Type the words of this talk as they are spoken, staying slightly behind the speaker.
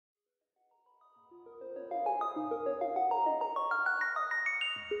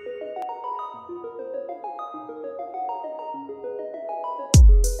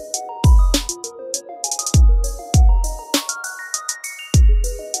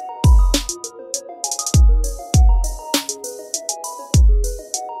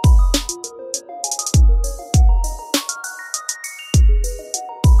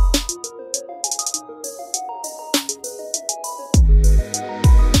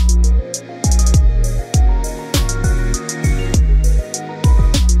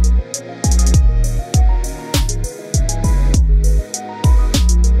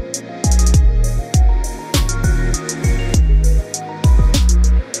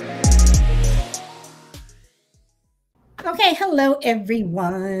Okay, hello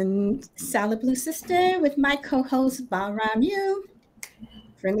everyone. Salad Blue Sister with my co-host Bahram Yu.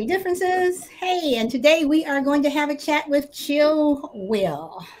 Friendly differences. Hey, and today we are going to have a chat with Chill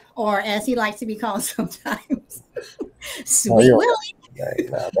Will, or as he likes to be called sometimes, Oh, Sweet yeah. Willie.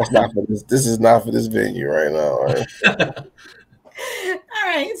 Nah, that's not for this. This is not for this venue right now. Right? All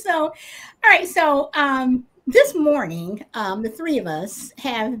right, so this morning, the three of us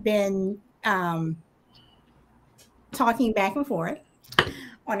have been talking back and forth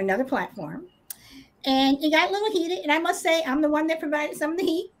on another platform. And it got a little heated. And I must say, I'm the one that provided some of the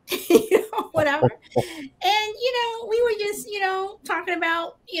heat, whatever. And, we were just, talking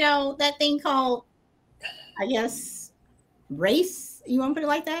about, that thing called, I guess, race. You want to put it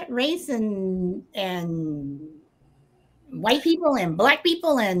like that? Race and white people and black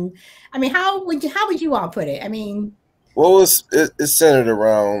people. And I mean, how would you all put it? I mean, Well, it's centered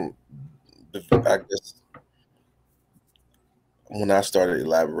around I guess when I started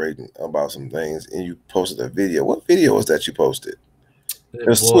elaborating about some things, and you posted a video. What video was that you posted?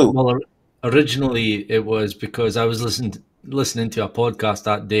 There's two. Well, originally it was because I was listening to a podcast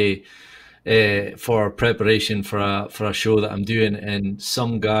that day for preparation for a show that I'm doing, and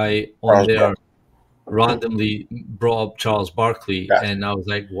some guy on Charles there Barkley. randomly brought up Charles Barkley, Gotcha. and I was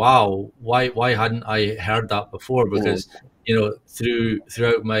like, wow, why hadn't I heard that before? Because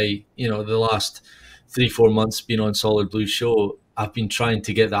throughout my the last 3-4 months being on Solid Blue Show, I've been trying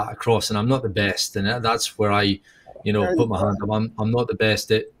to get that across, and I'm not the best, and that's where I put my hand up. I'm not the best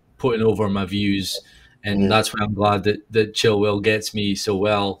at putting over my views, and that's why I'm glad that Chill Will gets me so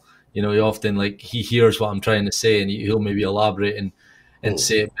well. He often he hears what I'm trying to say, and he'll maybe elaborate and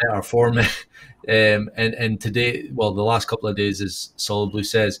say it better for me. And today, well, the last couple of days, as Solid Blue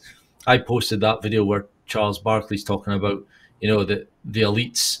says, I posted that video where Charles Barkley's talking about that the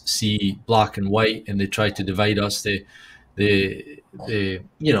elites see black and white and they try to divide us. They're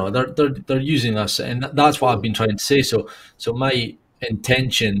using us, and that's what I've been trying to say. So my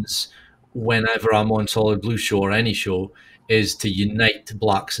intentions whenever I'm on Solid Blue Show or any show is to unite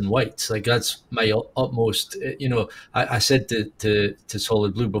blacks and whites. Like, that's my utmost. I said to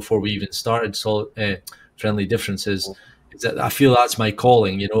Solid Blue before we even started Friendly Differences, is that I feel that's my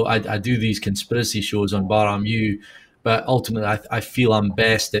calling. I do these conspiracy shows on Bahram U, but ultimately I feel I'm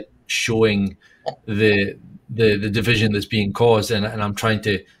best at showing the division that's being caused, and I'm trying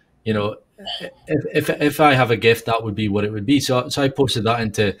to, if I have a gift, that would be what it would be. So I posted that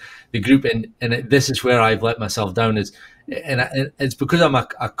into the group, and this is where I've let myself down, and it's because I'm a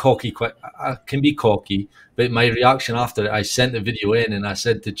cocky, I can be cocky, but my reaction after it, I sent the video in and I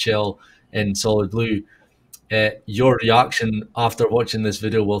said to Chill and Solid Blue, your reaction after watching this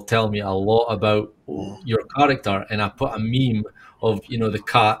video will tell me a lot about your character. And I put a meme of the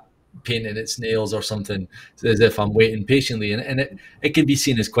cat painting its nails or something, as if I'm waiting patiently, and it can be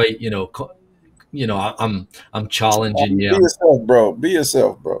seen as quite I'm challenging you. Be yourself, bro. Be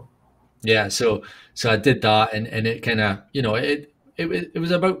yourself, bro. Yeah, so I did that, and it kind of it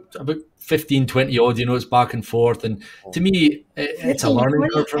was about 15-20 audio back and forth, and to me it's a learning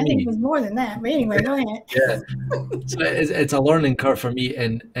curve for me. I think it was more than that, but anyway, go ahead. Yeah, so it's a learning curve for me,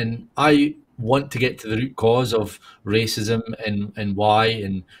 and I want to get to the root cause of racism and why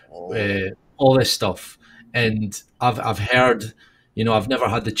and all this stuff. And I've heard, I've never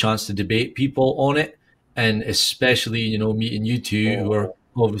had the chance to debate people on it, and especially meeting you two who are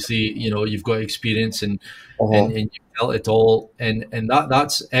obviously you've got experience and you felt it all, and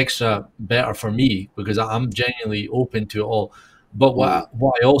that's extra better for me because I'm genuinely open to it all. But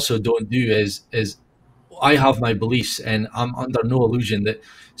what I also don't do is I have my beliefs, and I'm under no illusion that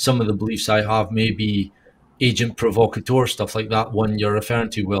some of the beliefs I have may be agent provocateur, stuff like that one you're referring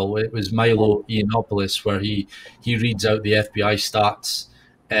to, Will. It was Milo Yiannopoulos, where he reads out the FBI stats,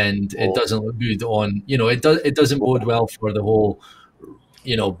 and it doesn't look good on, it doesn't bode well for the whole,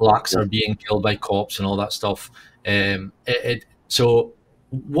 blacks are being killed by cops and all that stuff. So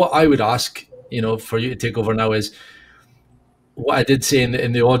what I would ask, for you to take over now is, what I did say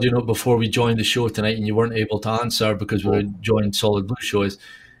in the audio note before we joined the show tonight, and you weren't able to answer because we joined Solid Blue Show, is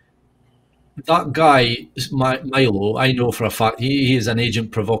that guy, Milo, I know for a fact he is an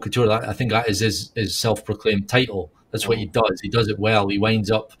agent provocateur. I think that is his self-proclaimed title. That's what he does. He does it well. He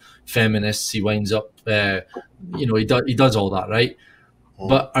winds up feminists. He winds up, he does all that, right?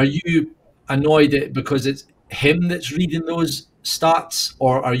 But are you annoyed because it's him that's reading those stats,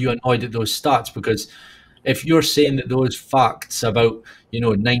 or are you annoyed at those stats? Because if you're saying that those facts about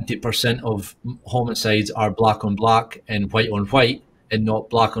 90% of homicides are black on black and white on white, and not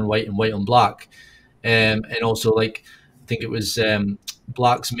black on white and white on black, and also I think it was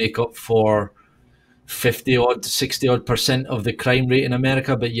blacks make up for 50 odd, 60 odd % of the crime rate in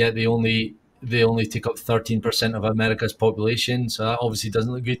America, but yet they only take up 13% of America's population. So that obviously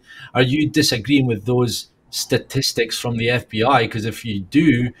doesn't look good. Are you disagreeing with those statistics from the FBI? Because if you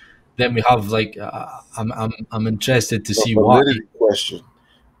do, then we have like I'm interested to see why. Validity question.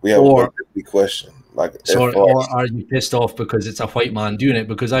 We have a Or validity question. Like, so, or are you pissed off because it's a white man doing it?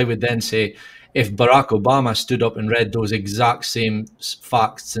 Because I would then say, if Barack Obama stood up and read those exact same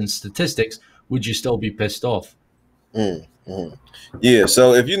facts and statistics, would you still be pissed off? Yeah.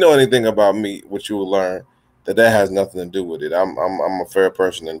 So if you know anything about me, what you will learn that has nothing to do with it. I'm a fair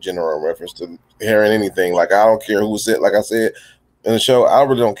person in general in reference to hearing anything. Like, I don't care who said. Like I said in the show, I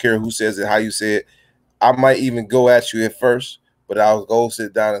really don't care who says it, how you say it. I might even go at you at first, but I'll go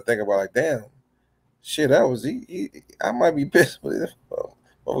sit down and think about, like, damn, shit, that was I might be pissed, but he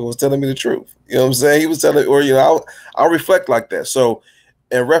was telling me the truth. You know what I'm saying? He was telling, or I'll reflect like that. So,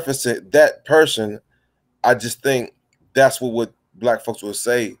 in reference to that person, I just think that's what Black folks would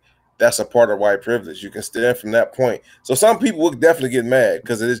say. That's a part of white privilege. You can stand from that point. So some people would definitely get mad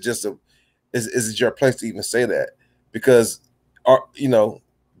because it is just is it your place to even say that? Because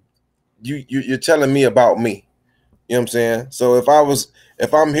you're telling me about me. You know what I'm saying? So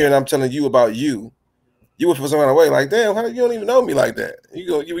if I'm here and I'm telling you about you, you would feel some kind of way, like, damn, how you don't even know me like that?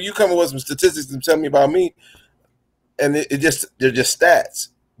 You come with some statistics and tell me about me, and they're just stats,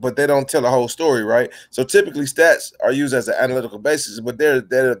 but they don't tell the whole story, right? So typically stats are used as an analytical basis, but they're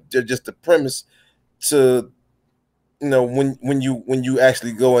just the premise to, when you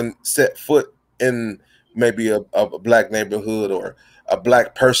actually go and set foot in maybe a Black neighborhood or a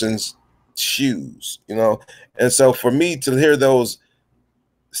Black person's shoes, and so for me to hear those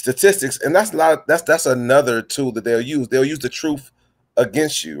statistics, and that's another tool that they'll use the truth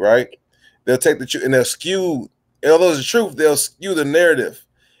against you, right? They'll take the truth and they'll skew, although it's the truth, they'll skew the narrative,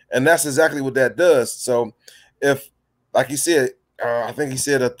 and that's exactly what that does. So if, like he said, I think he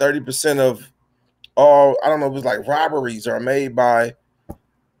said 30% of all, I don't know, it was like robberies are made done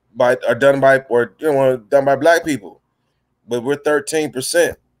by Black people, but we're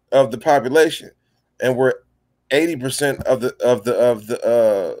 13% of the population, and we're 80% of the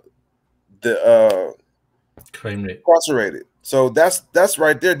crime rate incarcerated. So that's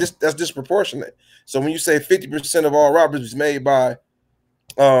right there. That's disproportionate. So when you say 50% of all robberies made were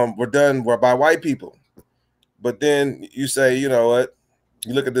done by white people, but then you say, you know what?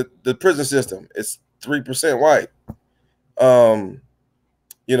 You look at the prison system, it's 3% white.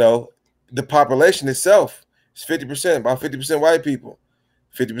 The population itself is 50%, about 50% white people.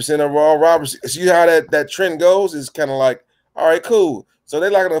 50% of all robberies. See how that trend goes? Is kind of like, all right, cool. So they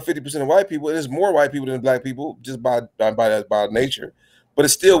like another 50% of white people. There's more white people than Black people, just by nature, but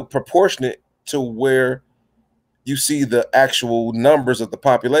it's still proportionate to where you see the actual numbers of the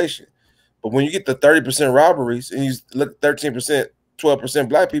population. But when you get the 30% robberies and you look 13%, 12%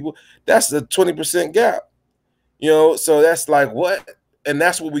 Black people, that's a 20% gap. So that's like, what? And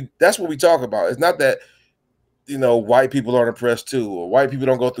that's what we talk about. It's not that white people aren't oppressed too, or white people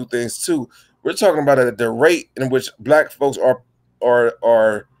don't go through things too. We're talking about the rate in which Black folks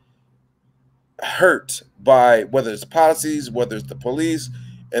are hurt by, whether it's policies, whether it's the police,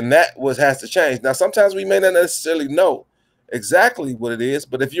 and that has to change. Now, sometimes we may not necessarily know exactly what it is,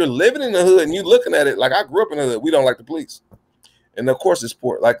 but if you're living in the hood and you're looking at it, like I grew up in the hood, we don't like the police, and of course it's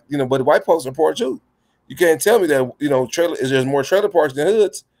poor. Like, but white folks are poor too. You can't tell me that there's more trailer parks than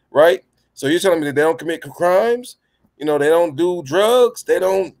hoods, right? So you're telling me that they don't commit crimes? They don't do drugs? They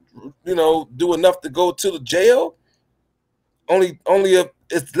don't, do enough to go to the jail? Only if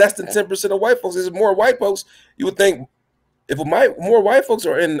it's less than 10% of white folks. There's more white folks. You would think if more white folks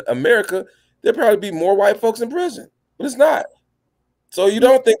are in America, there'd probably be more white folks in prison, but it's not. So you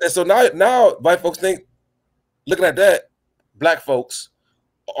don't think that? So now white folks think, looking at that, Black folks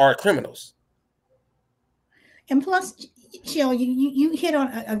are criminals. And plus, Chill, you hit on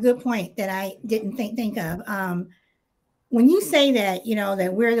a good point that I didn't think of. When you say that,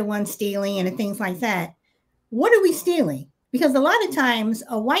 that we're the ones stealing and things like that, what are we stealing? Because a lot of times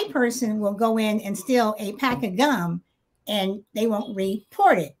a white person will go in and steal a pack of gum and they won't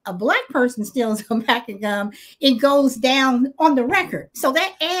report it. A Black person steals a pack of gum, it goes down on the record. So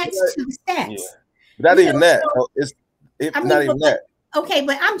that adds to the stats. Yeah. Not even that. It's not even that. Okay,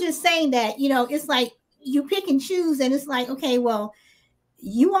 but I'm just saying that, it's like you pick and choose, and it's like, okay, well,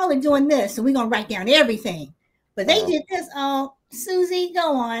 you all are doing this, so we're going to write down everything. But they did this. Oh, Susie,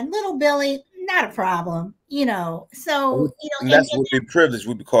 go on. Little Billy, not a problem. So and that's what privilege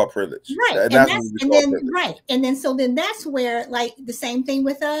would be called privilege, right? And then so that's where, like, the same thing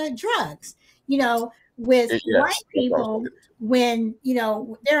with drugs. With white people, when, you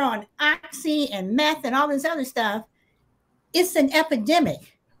know, they're on oxy and meth and all this other stuff, it's an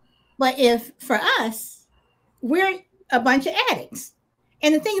epidemic. But if for us, we're a bunch of addicts.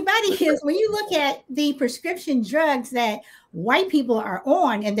 And the thing about it is, when you look at the prescription drugs that white people are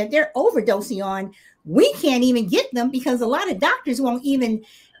on and that they're overdosing on, we can't even get them because a lot of doctors won't even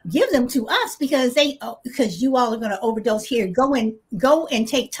give them to us because because you all are going to overdose here. Go and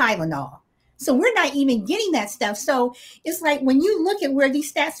take Tylenol. So we're not even getting that stuff. So it's like when you look at where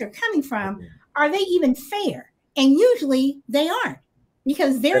these stats are coming from, are they even fair? And usually they aren't.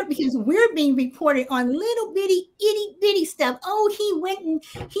 Because we're being reported on little bitty itty bitty stuff. Oh, he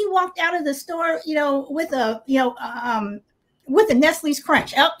walked out of the store, you know, with a Nestle's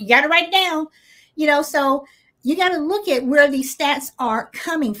Crunch. Oh, you got to write it down, you know. So you got to look at where these stats are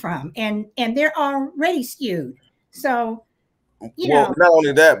coming from, and they're already skewed. So, not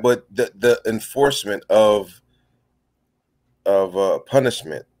only that, but the enforcement of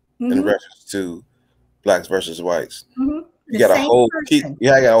punishment in reference to blacks versus whites. You got a whole kid.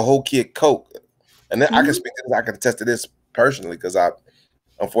 Yeah, I got a whole kid Coke, and then I can speak to this. I can attest to this personally because I,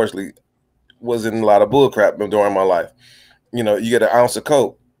 unfortunately, was in a lot of bullcrap during my life. You know, you get an ounce of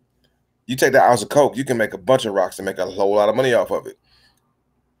Coke. You take that ounce of Coke, you can make a bunch of rocks and make a whole lot of money off of it.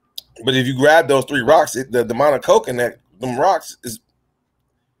 But if you grab those 3 rocks, the amount of Coke in them rocks is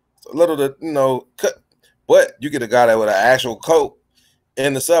a little, cut. But you get a guy that with an actual Coke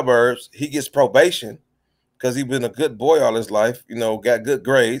in the suburbs, he gets probation. Because he's been a good boy all his life, you know, got good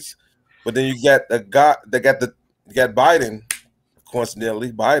grades. But then you got a guy that got Biden,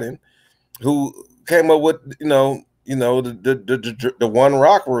 coincidentally, who came up with the 1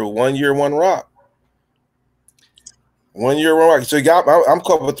 rock rule, 1 year, 1 rock. 1 year, 1 rock. So I'm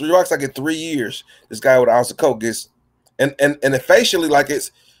caught with 3 rocks, I get 3 years. This guy with an ounce of Coke gets, and facially, like that's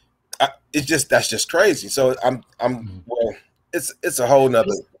just crazy. So well, it's a whole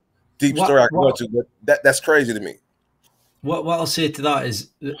nother deep story I can go to, but that's crazy to me. What I'll say to that is,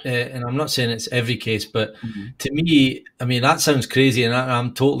 and I'm not saying it's every case, but to me, I mean, that sounds crazy, and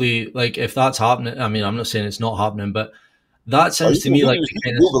I'm totally like, if that's happening, I mean, I'm not saying it's not happening, but that sounds to me like you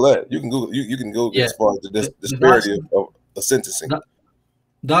can Google that. You can Google as far as the disparity of the sentencing.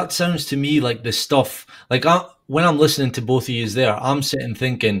 That sounds to me like the stuff. Like when I'm listening to both of you there, I'm sitting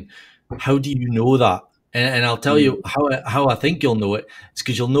thinking, how do you know that? And I'll tell you how I think you'll know it. It's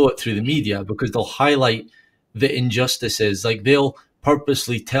because you'll know it through the media, because they'll highlight the injustices. Like they'll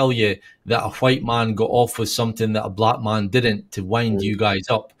purposely tell you that a white man got off with something that a black man didn't to wind you guys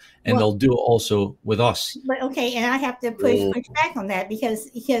up. And they'll do it also with us. But okay, and I have to push back on that because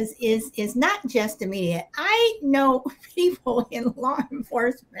it's not just the media. I know people in law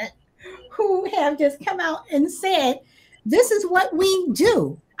enforcement who have just come out and said, this is what we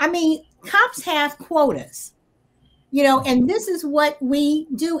do. I mean, cops have quotas, you know, and this is what we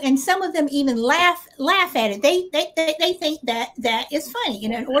do. And some of them even laugh at it. They think that is funny.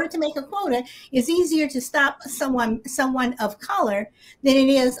 And in order to make a quota, it's easier to stop someone of color than it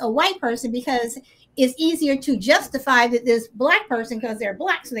is a white person, because it's easier to justify that this black person, because they're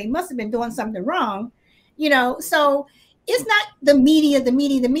black, so they must have been doing something wrong, you know. So it's not the media.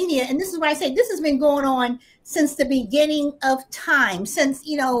 And this is why I say this has been going on since the beginning of time, since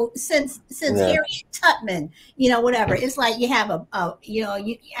Harriet Tubman, you know, whatever. It's like you have go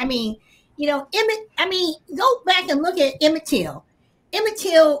back and look at Emmett Till. Emmett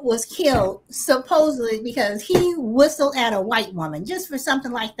Till was killed supposedly because he whistled at a white woman, just for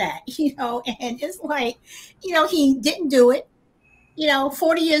something like that, you know. And it's like, you know, he didn't do it. You know,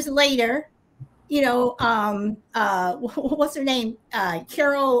 40 years later, you know, what's her name?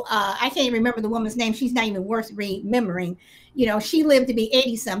 Carol, I can't remember the woman's name. She's not even worth remembering. You know, she lived to be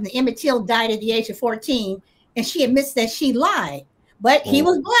 80 something. Emmett Till died at the age of 14, and she admits that she lied, but he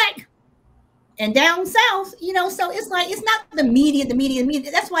was black and down south, you know. So it's like, it's not the media.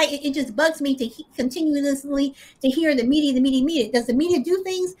 That's why it just bugs me to continuously to hear the media. Does the media do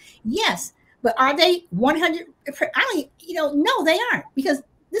things? Yes. But are they 100? No, they aren't, because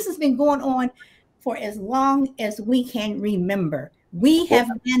this has been going on for as long as we can remember. We have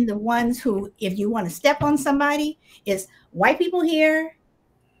been the ones who, if you want to step on somebody, it's white people here,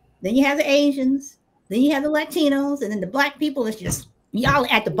 then you have the Asians, then you have the Latinos, and then the black people is just y'all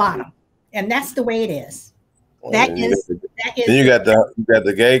at the bottom. And that's the way it is. Then you got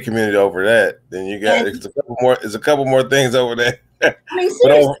the gay community over that. Then you got it's a couple more things over there. I mean,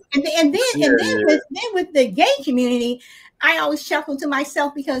 seriously. And then with the gay community, I always chuckle to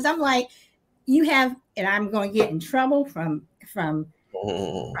myself, because I'm like, you have, and I'm going to get in trouble from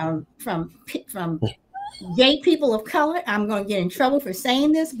gay people of color. I'm going to get in trouble for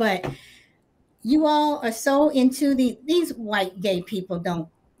saying this, but you all are so into these white gay people don't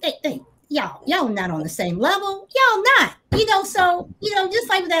they y'all not on the same level. Y'all not. So just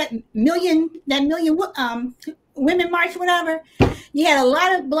like that million women march, whatever. You had a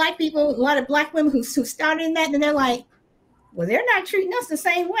lot of black people, a lot of black women who started in that, and they're like, well, they're not treating us the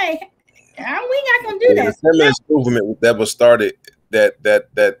same way. How are we not gonna do Yeah, the that? feminist movement that was started, that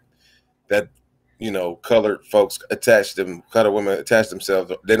colored folks colored women attached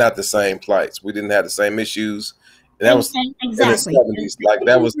themselves. They're not the same plights. We didn't have the same issues. And that was in the Exactly. 70s. Like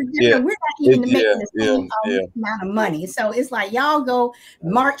that was, yeah, we're not even making yeah, the yeah, same yeah. amount of money. So it's like y'all go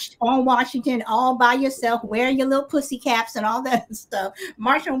march on Washington all by yourself, wear your little pussy caps and all that stuff,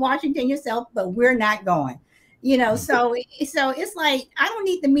 march on Washington yourself, but we're not going. So it's like I don't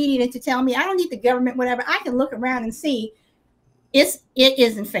need the media to tell me, I don't need the government, whatever. I can look around and see it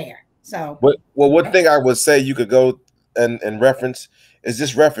isn't fair. So one thing I would say you could go and reference is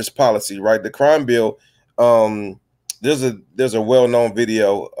this reference policy, right? The crime bill. There's a well-known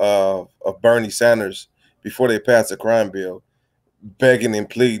video of Bernie Sanders before they passed the crime bill, begging and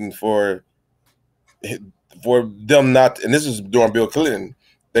pleading for them not. And this was during Bill Clinton.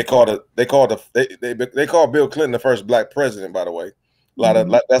 They called Bill Clinton the first black president. By the way,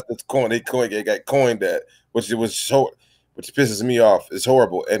 that's the coin they got coined that, which pisses me off. It's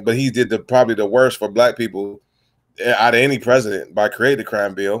horrible, but he did probably the worst for black people out of any president by creating the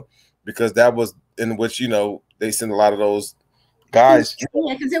crime bill, because that was in which they sent a lot of those guys.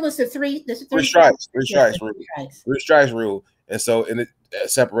 Yeah, because it was the three strikes rule, and it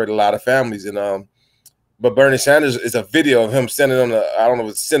separated a lot of families. And but Bernie Sanders is a video of him standing on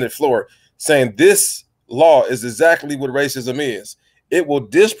the Senate floor saying this law is exactly what racism is. It will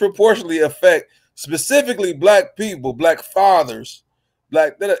disproportionately affect specifically black people, black fathers,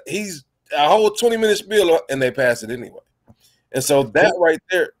 he's a whole 20-minute spiel, and they pass it anyway. And so that right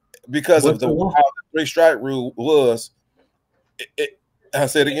there, because of how the three-strike rule was, I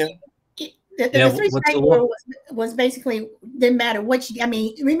say it again. The three-strike rule was basically didn't matter what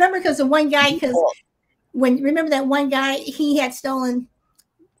remember, because the one guy, remember that one guy, he had stolen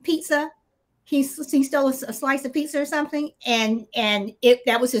pizza. He stole a slice of pizza or something, and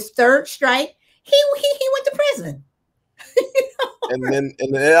that was his third strike. He went to prison. And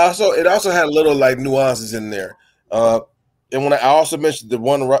it also had little nuances in there. And when I also mentioned the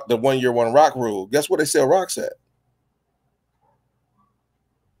 1 year 1 rock rule, guess where they sell rocks at?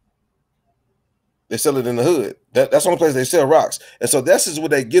 They sell it in the hood. That's the only place they sell rocks. And so this is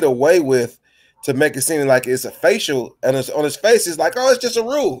what they get away with, to make it seem like it's a facial, and it's on his face. It's like, oh, it's just a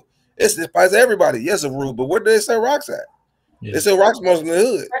rule. It applies to everybody. Yes, a rule, but where do they sell rocks at? Yeah. They sell rocks most in the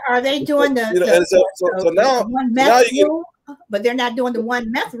hood. Are they doing the one meth rule? But they're not doing the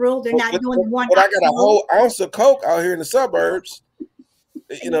one meth rule. They're not doing the one. But I got a whole ounce of coke out here in the suburbs.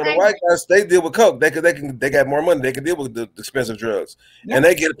 The white guys, they deal with coke. They got more money. They can deal with the expensive drugs, and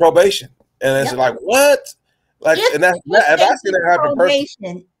they get probation. And it's like, what? Like, and that's if I see that happen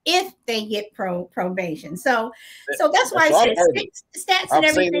personally. If they get probation, so that's why I said stats and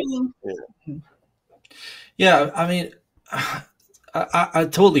everything. Yeah, I mean, I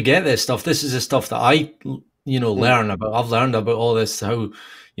totally get this stuff. This is the stuff that I learn about. I've learned about all this, how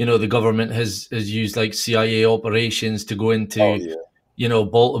the government has used CIA operations to go into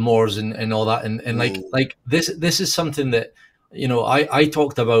Baltimore's and all that, and like this is something that I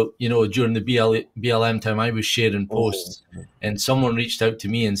talked about during the BLM time. I was sharing posts, and someone reached out to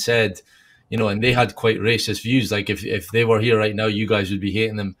me and said, and they had quite racist views, like if they were here right now, you guys would be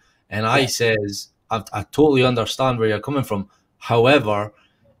hating them. And I says, I totally understand where you're coming from. However,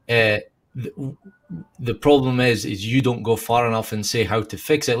 the problem is you don't go far enough and say how to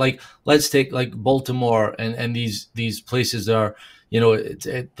fix it. Like, let's take Baltimore and these places that are,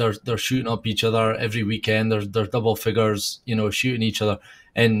 they're shooting up each other every weekend. There's double figures, shooting each other.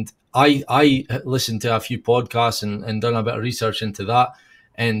 And I listened to a few podcasts and done a bit of research into that.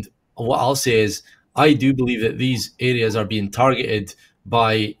 And what I'll say is, I do believe that these areas are being targeted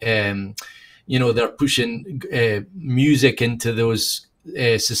by, they're pushing music into those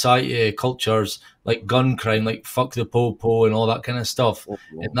society cultures, like gun crime, like fuck the popo and all that kind of stuff.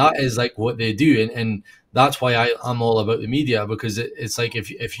 And that is what they do. And that's why I'm all about the media, because it's like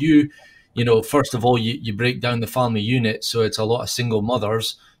if you first of all, you break down the family unit, so it's a lot of single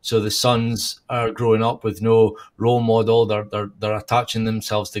mothers. So the sons are growing up with no role model. They're attaching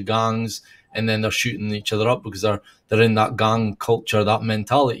themselves to gangs, and then they're shooting each other up because they're in that gang culture, that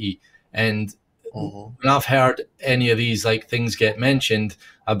mentality. And when I've heard any of these things get mentioned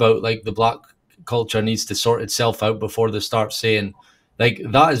about the black culture needs to sort itself out before they start saying,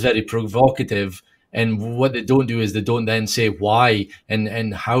 that is very provocative. And what they don't do is they don't then say why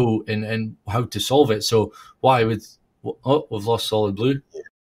and how and how to solve it. So what I would, oh, we've lost Solid Blue.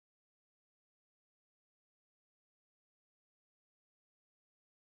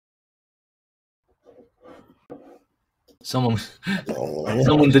 Someone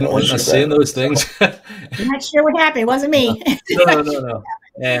didn't want us saying those things. I'm not sure what happened. It wasn't me. No.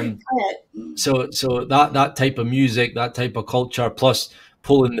 So that type of music, that type of culture, plus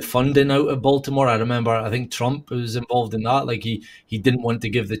pulling the funding out of Baltimore. I remember, I think Trump was involved in that. Like he didn't want to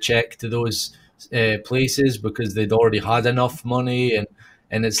give the check to those places because they'd already had enough money,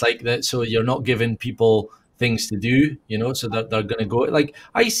 and it's like that. So you're not giving people things to do, so that they're going to go. Like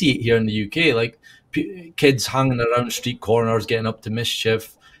I see it here in the UK, like kids hanging around street corners, getting up to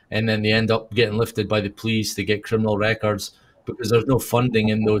mischief, and then they end up getting lifted by the police. They get criminal records because there's no funding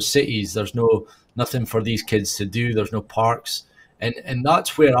in those cities. There's nothing for these kids to do. There's no parks, and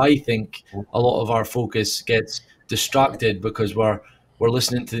that's where I think a lot of our focus gets distracted because we're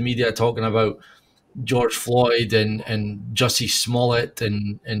listening to the media talking about George Floyd and Jussie Smollett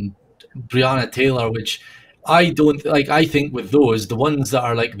and Breonna Taylor, which I don't like. I think with those, the ones that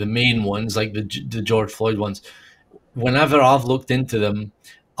are like the main ones, like the George Floyd ones, whenever I've looked into them,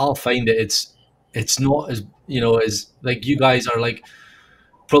 I'll find that it's not as as like you guys are like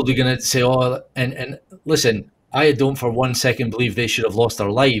probably going to say, oh, and listen, I don't for 1 second believe they should have lost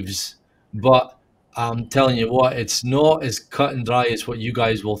their lives, but I'm telling you what, it's not as cut and dry as what you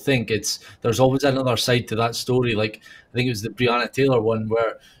guys will think. There's always another side to that story. Like I think it was the Breonna Taylor one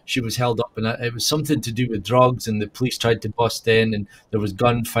where she was held up, and it was something to do with drugs, and the police tried to bust in, and there was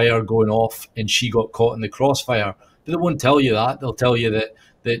gunfire going off, and she got caught in the crossfire. But they won't tell you that. They'll tell you that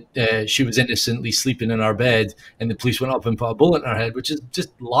she was innocently sleeping in her bed, and the police went up and put a bullet in her head, which is just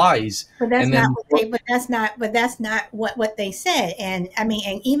lies. But that's not what they said. And I mean,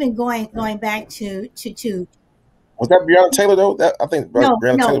 and even going back to was that Breonna Taylor though? I think Breonna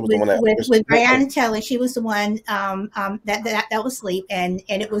Taylor was the one that with Breonna Taylor. She was the one that was asleep, and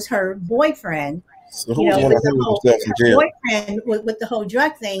it was her boyfriend. So who was the one that in jail? Boyfriend with the whole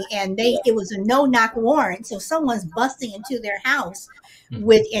drug thing, and it was a no-knock warrant. So someone's busting into their house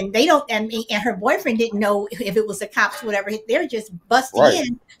and they don't, and her boyfriend didn't know if it was the cops, whatever. They're just busting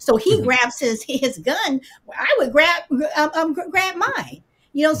in. So he grabs his gun. I would grab mine.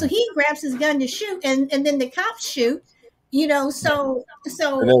 So he grabs his gun to shoot, and then the cops shoot. So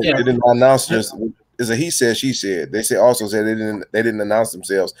and then they didn't announce this. Is a he said, she said. They said they didn't announce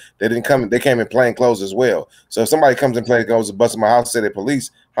themselves. They didn't come. They came in plain clothes as well. So if somebody comes in plain clothes and busts in my house, say they're police,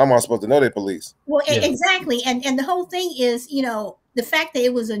 how am I supposed to know they're police? Well, exactly. And the whole thing is, the fact that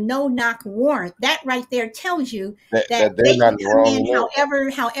it was a no-knock warrant, that right there tells you that they can come in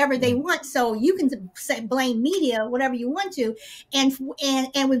however they want. So you can blame media, whatever you want to. And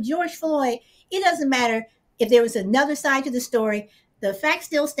with George Floyd, it doesn't matter if there was another side to the story. The fact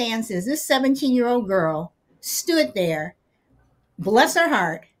still stands is this 17-year-old girl stood there, bless her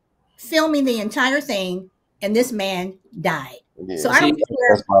heart, filming the entire thing, and this man died. Yeah, so I don't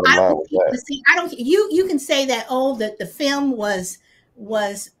care. You can say that that the film was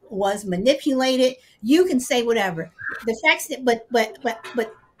manipulated. You can say whatever. The facts that, but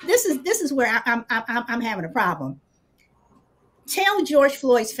this is where I'm having a problem. Tell George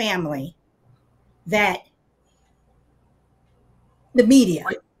Floyd's family that the media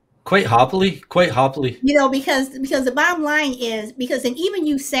quite happily, because the bottom line is, and even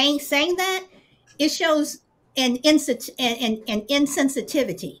you saying that, it shows an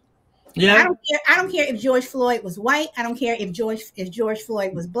insensitivity. Yeah, I don't care if George Floyd was white. I don't care if George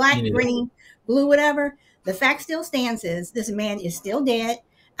Floyd was black, green, blue, whatever. The fact still stands is this man is still dead.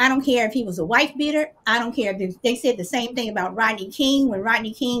 I don't care if he was a wife beater. I don't care if they said the same thing about Rodney King when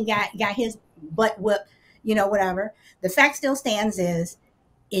Rodney King got his butt whipped, whatever. The fact still stands is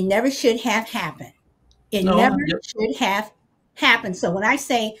it never should have happened. It never should have happened. So when I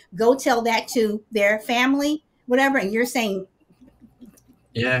say go tell that to their family, whatever, and you're saying,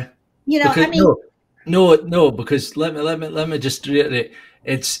 because, I mean, no, because let me just reiterate.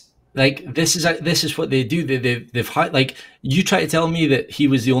 It's like this is what they do. They've had, like, you try to tell me that he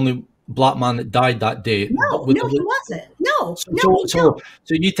was the only black man that died that day. No, he wasn't. No. So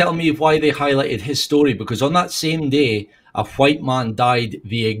you tell me why they highlighted his story, because on that same day, a white man died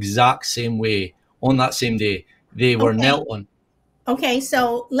the exact same way. On that same day, they were knelt on. Okay,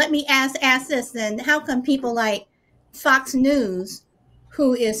 so let me ask this then. How come people like Fox News,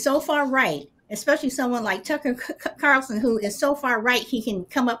 who is so far right, especially someone like Tucker Carlson, who is so far right, he can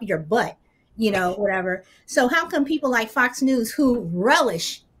come up your butt, whatever. So how come people like Fox News, who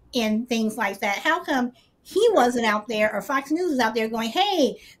relish in things like that, how come He wasn't out there, or Fox News was out there going,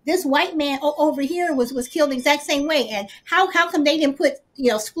 "Hey, this white man over here was killed the exact same way." And how come they didn't put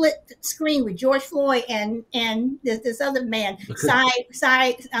split screen with George Floyd and this other man because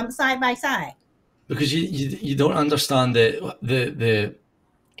side by side? because you don't understand the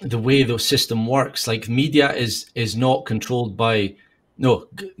way the system works. Like media is not controlled by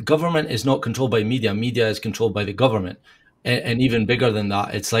government is not controlled by media. Media is controlled by the government, and even bigger than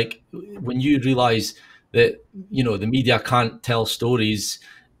that. It's like when you realize that the media can't tell stories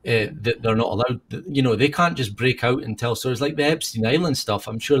that they're not allowed. They can't just break out and tell stories like the Epstein Island stuff.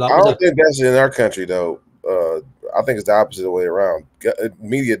 I'm sure that I was don't think that's in our country though. I think it's the opposite of the way around.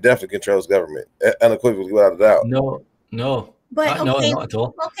 Media definitely controls government, unequivocally, without a doubt. no, But no, okay, not at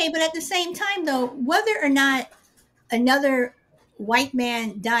all. okay, but at the same time, though, whether or not another white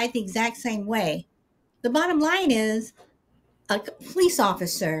man died the exact same way, the bottom line is a police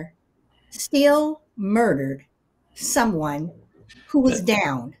officer still murdered someone who was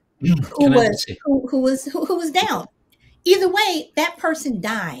down, Can I just say? who was down. Either way, that person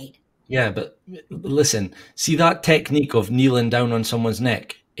died. Yeah, but listen, see that technique of kneeling down on someone's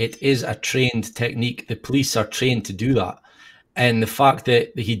neck? It is a trained technique. The police are trained to do that. And the fact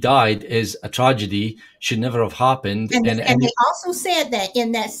that he died is a tragedy, should never have happened. And And they also said that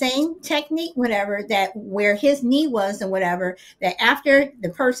in that same technique, whatever, that where his knee was and whatever, that after the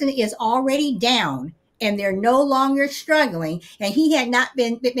person is already down and they're no longer struggling, and he had not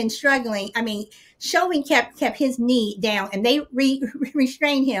been struggling. I mean, Chauvin kept his knee down, and they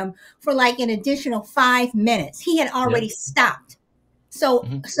restrained him for like an additional 5 minutes. He had already stopped. So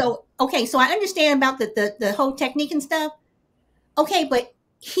okay, so I understand about the whole technique and stuff. Okay, but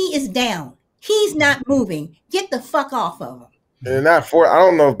he is down. He's not moving. Get the fuck off of him. And not four. I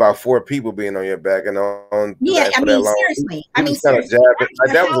don't know about 4 people being on your back and on. Yeah, that, I for mean, that long. seriously. He was kind of jabbing.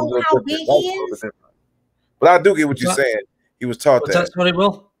 Like, that was a little how different. big That he was a little is. different. But I do get what you're saying. He was taught what's that that. story,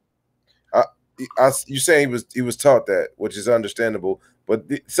 Will? You saying he was taught that, which is understandable. But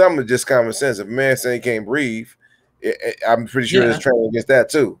some of just common sense. If a man saying he can't breathe, I'm pretty sure there's training against that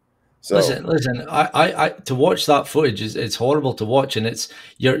too. So Listen. I to watch that footage it's horrible to watch, and and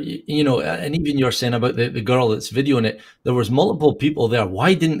even you're saying about the girl that's videoing it. There was multiple people there.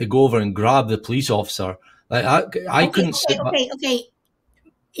 Why didn't they go over and grab the police officer? Like I couldn't sit back. Okay.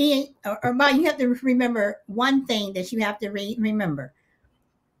 Ian or Bob, you have to remember one thing that you have to remember.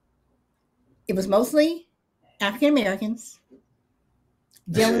 It was mostly African Americans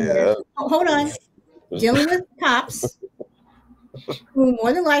dealing with. Hold on, dealing with cops who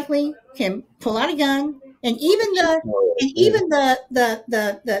more than likely can pull out a gun, and even the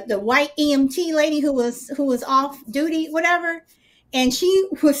white EMT lady who was off duty, whatever, and she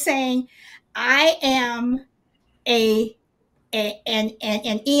was saying, "I am an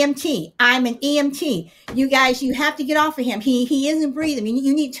EMT. I'm an EMT. You guys, you have to get off of him. He isn't breathing.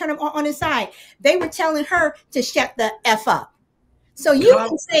 You need to turn him on his side." They were telling her to shut the F up. So you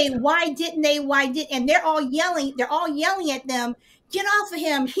can say, why didn't they? And they're all yelling at them, get off of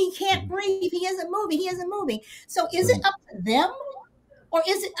him. He can't breathe. He isn't moving. So is it up to them, or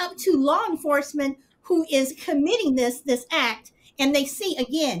is it up to law enforcement who is committing this act? And they see,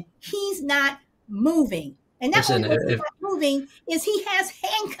 again, he's not moving. And not only is he not moving, is he has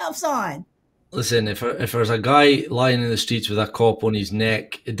handcuffs on. Listen, if there's a guy lying in the streets with a cop on his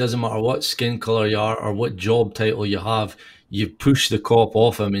neck, it doesn't matter what skin color you are or what job title you have, you push the cop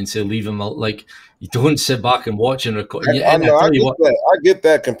off him and say, leave him out. Like, you don't sit back and watch and record. I get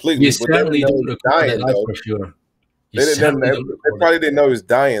that completely. You certainly don't record it, that's for sure. They probably didn't know he was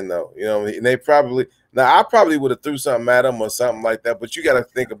dying, though. You know, and they probably, now I probably would have threw something at him or something like that, but you got to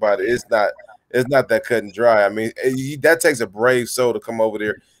think about it. It's not that cut and dry. I mean, that takes a brave soul to come over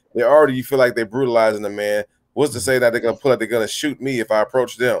there. You feel like they're brutalizing the man. What's to say that they're gonna shoot me if I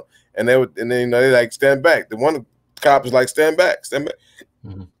approach them? And then they like, stand back. The one cop is like, stand back.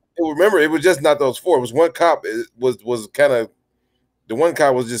 Mm-hmm. Remember, it was just not those 4. It was one cop. It was kind of, the one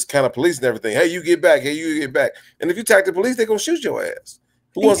cop was just kind of policing everything. Hey, you get back. Hey, you get back. And if you attack the police, they're gonna shoot your ass.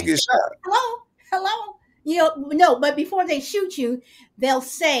 Who wants to get shot? Hello. No, but before they shoot you, they'll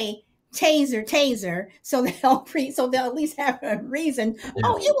say, taser, so they'll at least have a reason. Yeah.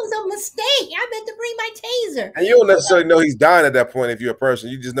 Oh, it was a mistake. I meant to bring my taser. And you don't necessarily know he's dying at that point if you're a person.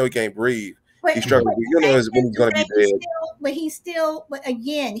 You just know he can't breathe. He's struggling. You know when he's going to be dead. But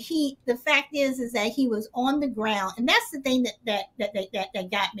again, the fact is that he was on the ground, and that's the thing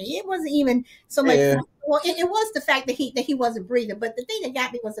that got me. It wasn't even so much. Yeah. Well, it was the fact that he wasn't breathing, but the thing that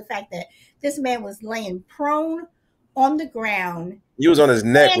got me was the fact that this man was laying prone on the ground. You was on his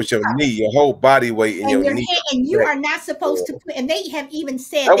neck with your knee, your whole body weight in your knee. And you are not supposed to put, and they have even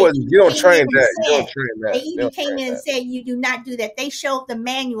said that wasn't, you don't train that. You don't train that. They even came in and said you do not do that. They showed the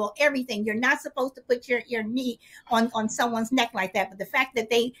manual, everything. You're not supposed to put your knee on someone's neck like that. But the fact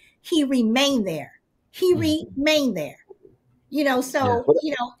that he remained there. He remained there. You know, so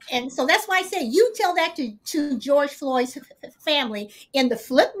you know, and so that's why I say you tell that to George Floyd's family in the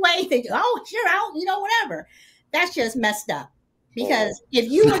flip way. They oh, you're out, you know, whatever. That's just messed up. Because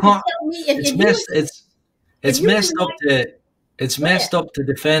if you were to tell me, it's messed up to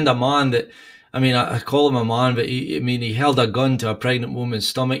defend a man that, I mean, I call him a man, but he held a gun to a pregnant woman's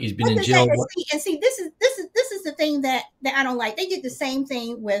stomach. He's been in jail. See, this is the thing that I don't like. They did the same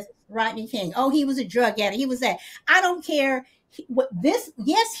thing with Rodney King. Oh, he was a drug addict. He was that. I don't care.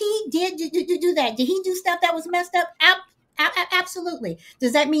 Yes, he did do that. Did he do stuff that was messed up? Absolutely.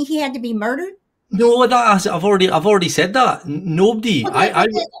 Does that mean he had to be murdered? No, I've already said that. Nobody. Okay,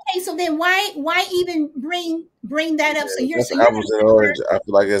 so then why even bring that up? So you're apples and oranges. I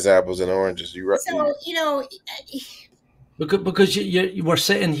feel like it's apples and oranges. You're right. So you know, because you were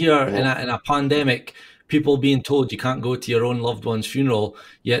sitting here in a pandemic, people being told you can't go to your own loved one's funeral,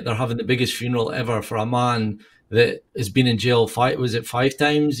 yet they're having the biggest funeral ever for a man that has been in jail 5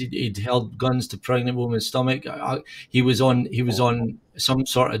 times. He'd held guns to pregnant woman's stomach. He was on some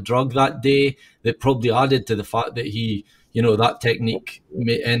sort of drug that day that probably added to the fact that he, you know, that technique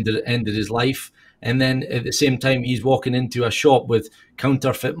ended his life. And then at the same time, he's walking into a shop with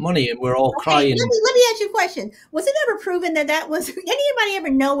counterfeit money, and we're all crying. Let me ask you a question. Was it ever proven that was? Anybody ever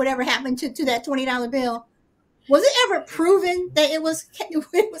know whatever happened to that $20 bill? Was it ever proven that it was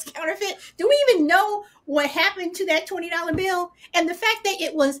counterfeit? Do we even know what happened to that $20 bill? And the fact that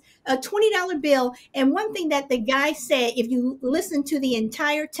it was a $20 bill, and one thing that the guy said, if you listen to the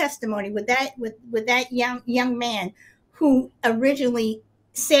entire testimony with that young man who originally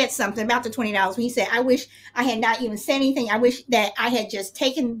said something about the $20, when he said, I wish I had not even said anything. I wish that I had just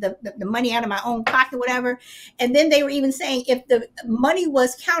taken the money out of my own pocket, whatever. And then they were even saying if the money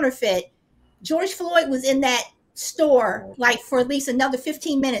was counterfeit, George Floyd was in that store like for at least another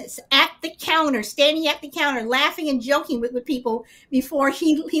 15 minutes at the counter, standing at the counter, laughing and joking with people before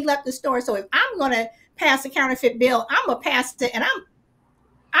he left the store. So if I'm going to pass a counterfeit bill, I'm going to pass it, and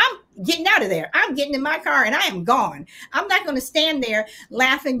I'm getting out of there. I'm getting in my car and I am gone. I'm not going to stand there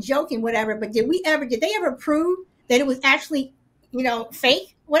laughing, joking, whatever. But did they ever prove that it was actually, you know,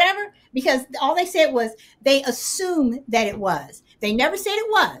 fake, whatever? Because all they said was they assumed that it was. They never said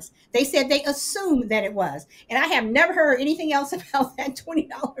it was. They said they assumed that it was. And I have never heard anything else about that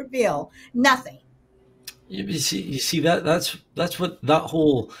 $20 bill. Nothing. You see that's what that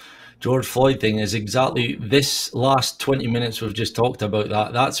whole George Floyd thing is exactly. This last 20 minutes we've just talked about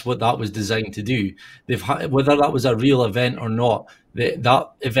that's what that was designed to do. Whether that was a real event or not,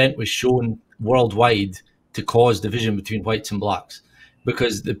 that event was shown worldwide to cause division between whites and blacks.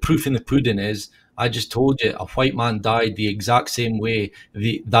 Because the proof in the pudding is, I just told you, a white man died the exact same way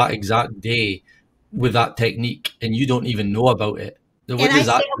that exact day with that technique, and you don't even know about it. So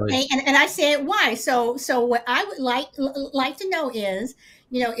and I said why. So what I would like to know is,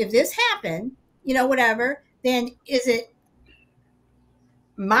 you know, if this happened, you know, whatever, then is it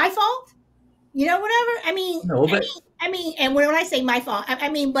my fault? You know, whatever. I mean, no, but I mean, and when I say my fault, I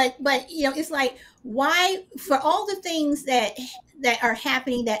mean, but you know, it's like, why, for all the things that are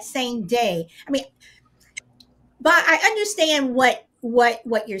happening that same day. I mean, but I understand what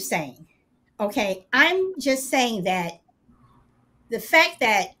you're saying. Okay, I'm just saying that the fact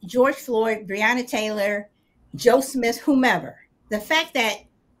that George Floyd, Breonna Taylor, Joe Smith, whomever, the fact that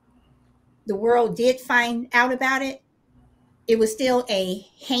the world did find out about it, it was still a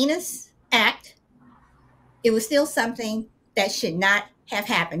heinous act. It was still something that should not have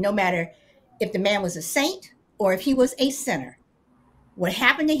happened, no matter if the man was a saint or if he was a sinner. What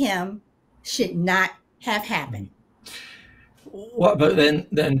happened to him should not have happened. What about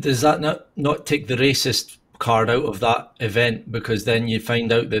then does that not take the racist card out of that event? Because then you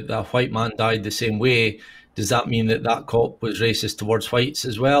find out that that white man died the same way. Does that mean that cop was racist towards whites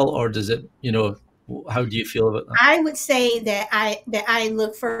as well? Or does it, you know, how do you feel about that? I would say that I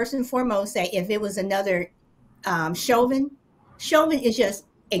look first and foremost that if it was another Chauvin is just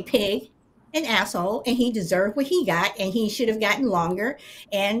a pig, an asshole, and he deserved what he got, and he should have gotten longer,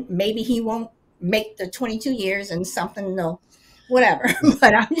 and maybe he won't make the 22 years and something, no, whatever.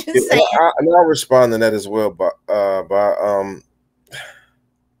 But I'm just saying. I'll respond to that as well. But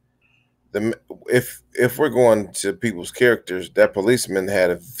if we're going to people's characters, that policeman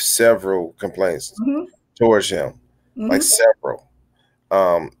had several complaints towards him, like several.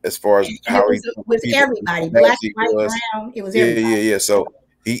 As far as And it how was he with people, everybody, how black, nasty he white, was. brown. It was Yeah, everybody. yeah, yeah. So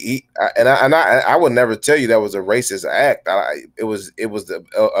I would never tell you that was a racist act. It was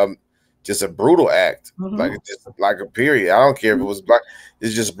just a brutal act, like Mm-hmm. it's just like a period. I don't care if it was black.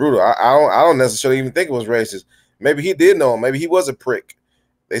 It's just brutal. I don't necessarily even think it was racist. Maybe he did know him. Maybe he was a prick.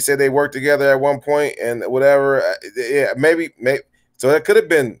 They said they worked together at one point and whatever. Yeah, maybe. So that could have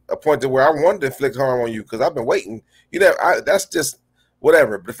been a point to where I wanted to inflict harm on you because I've been waiting. You know, that's just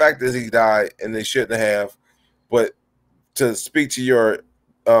whatever. But the fact is, he died, and they shouldn't have. But to speak to your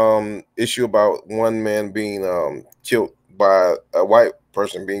issue about one man being killed by a white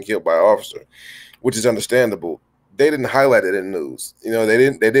person being killed by an officer, which is understandable. They didn't highlight it in the news. You know, they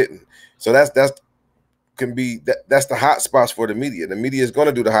didn't. So that's can be that's the hot spots for the media. The media is going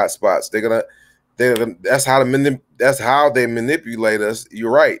to do the hot spots. That's how they manipulate us.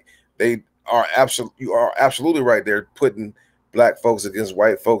 You're right. You are absolutely right. They're putting black folks against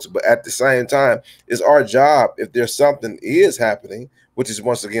white folks, but at the same time, it's our job if there's something is happening, which is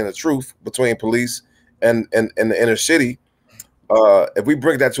once again the truth between police and the inner city. If we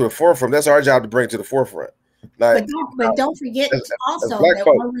bring that to the forefront, that's our job to bring it to the forefront. Now, But don't forget as also black that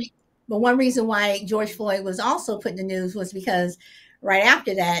folks, one reason why George Floyd was also put in the news was because right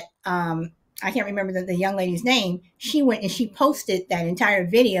after that, I can't remember the young lady's name. She went and she posted that entire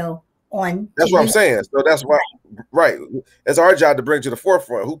video on to that's what I'm YouTube. saying. So that's why, right? It's our job to bring it to the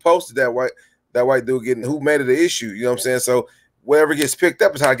forefront. Who posted that white dude getting? Who made it an issue? You know what I'm saying? So whatever gets picked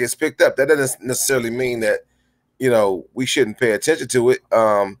up is how it gets picked up. That doesn't necessarily mean that we shouldn't pay attention to it.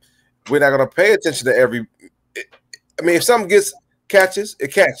 We're not going to pay attention to every. I mean, if something catches,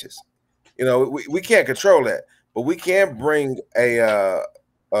 it catches. We can't control that, but we can bring a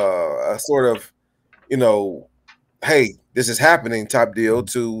sort of, hey, this is happening type deal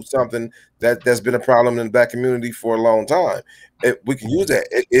to something that's been a problem in the black community for a long time. We can use that.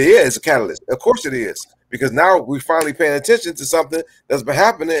 It is a catalyst. Of course it is, because now we're finally paying attention to something that's been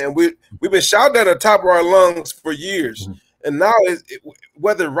happening, and we've been shouting at the top of our lungs for years. And now,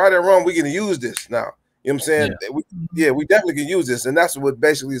 whether right or wrong, we can use this now. You know what I'm saying? We definitely can use this, and that's what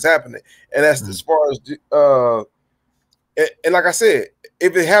basically is happening. And that's as far as and like I said,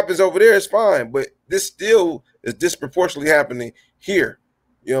 if it happens over there, it's fine. But this still is disproportionately happening here.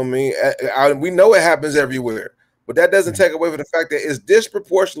 You know what I mean? We know it happens everywhere, but that doesn't take away from the fact that it's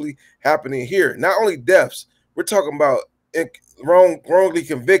disproportionately happening here. Not only deaths, we're talking about wrongly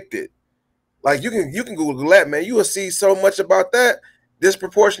convicted. Like you can Google that, man. You will see so much about that.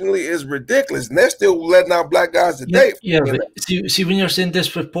 Disproportionately is ridiculous, and they're still letting out black guys today. But see, when you're saying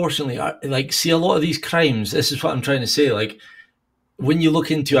disproportionately, see a lot of these crimes. This is what I'm trying to say. Like when you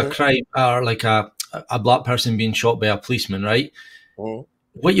look into a crime or like a black person being shot by a policeman, right?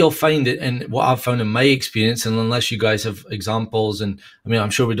 What you'll find, and what I've found in my experience, and unless you guys have examples, and I mean,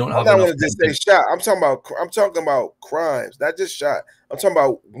 I'm sure we don't have. I'm not going to just say shot. I'm talking about crimes, not just shot. I'm talking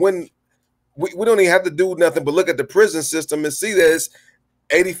about when we don't even have to do nothing but look at the prison system and see that it's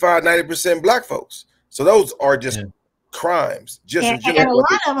 85-90% black folks. So those are just crimes. Just and a lot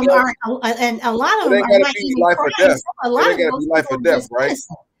of them are, and a lot of them are not even crimes. A lot of them life or death, right?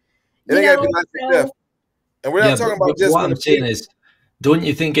 It ain't got to be life or death. And we're not talking about just what I'm saying is, don't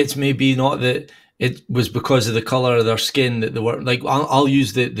you think it's maybe not that it was because of the color of their skin that they were like? I'll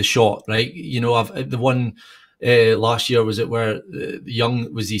use the shot, right? The one last year, was it where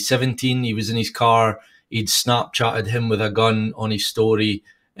was he 17? He was in his car. He'd Snapchatted him with a gun on his story,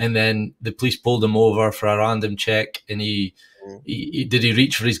 and then the police pulled him over for a random check, and he did he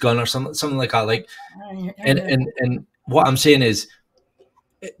reach for his gun or something like that? Like, and what I'm saying is,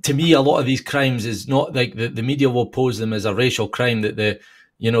 to me, a lot of these crimes is not like the media will pose them as a racial crime, that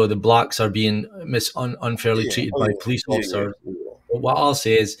the blacks are being unfairly treated by police officers. But what I'll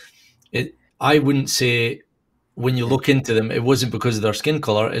say is, I wouldn't say, when you look into them, it wasn't because of their skin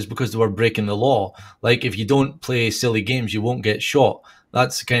color, it's because they were breaking the law. Like, if you don't play silly games, you won't get shot.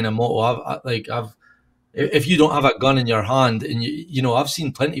 That's the kind of motto if you don't have a gun in your hand, and I've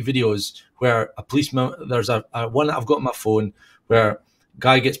seen plenty of videos where a policeman, there's a one that I've got on my phone where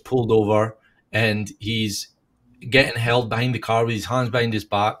guy gets pulled over and he's getting held behind the car with his hands behind his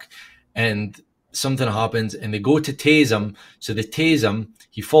back, and something happens and they go to tase him. So they tase him,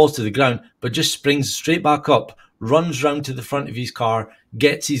 he falls to the ground, but just springs straight back up, runs round to the front of his car,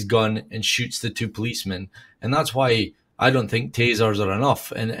 gets his gun and shoots the two policemen. And that's why I don't think tasers are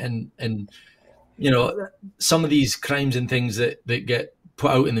enough. And some of these crimes and things that get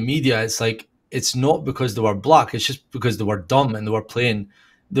put out in the media, it's like, it's not because they were black, it's just because they were dumb and they were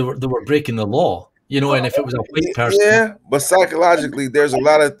breaking the law. And if it was a white person, but psychologically, there's a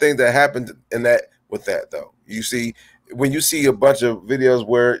lot of things that happened with that though. You see, when you see a bunch of videos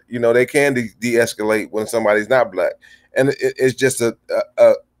where they can de-escalate when somebody's not black, and it's just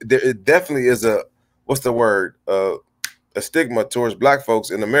it definitely is a what's the word a stigma towards black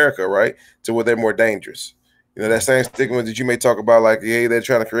folks in America, right? To where they're more dangerous. That same stigma that you may talk about, like, yeah, they're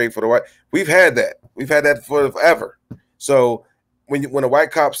trying to create for the white. We've had that for forever. So when a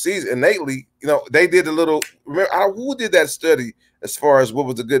white cop sees innately, they did a little. Remember, who did that study as far as what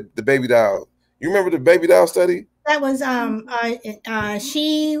was the baby doll? You remember the baby doll study? That was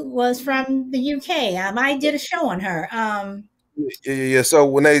she was from the UK. I did a show on her. Yeah. So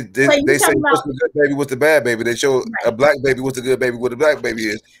when they Wait, say talking what's about the good baby, what's the bad baby, they show a right? black baby, what's the good baby, what the black baby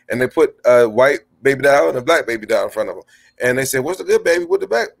is, and they put a white baby doll and a black baby doll in front of them, and they say, what's the good baby, what the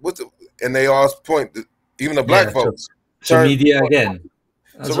black, and they all point, even the black folks. So media again.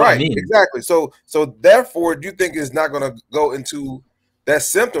 That's so what right, I mean. exactly. So therefore, do you think it's not going to go into that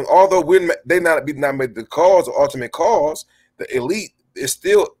symptom? Although they not made the cause or ultimate cause, the elite is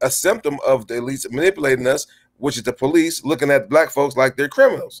still a symptom of the elites manipulating us, which is the police looking at black folks like they're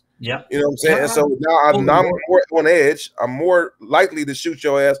criminals. Yeah, you know what I'm saying. And so now I'm more on edge. I'm more likely to shoot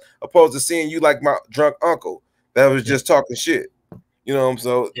your ass opposed to seeing you like my drunk uncle that was just talking shit.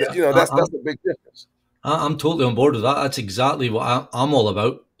 So that's a big difference. I'm totally on board with that. That's exactly what I'm all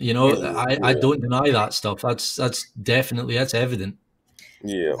about. I don't deny that stuff. That's definitely evident.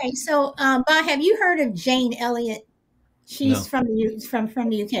 Yeah. Okay, so Bob, have you heard of Jane Elliott? She's from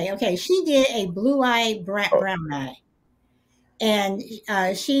the UK. Okay, she did a blue-eye brown eye, and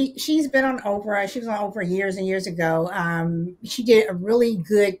she's been on Oprah. She was on Oprah years and years ago. She did a really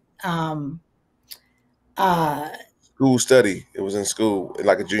good school study. It was in school,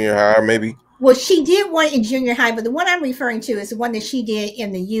 like a junior high, maybe. Well, she did one in junior high, but the one I'm referring to is the one that she did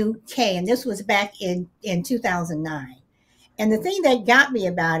in the UK, and this was back in 2009. And the thing that got me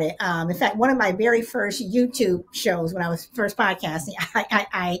about it, in fact, one of my very first YouTube shows when I was first podcasting,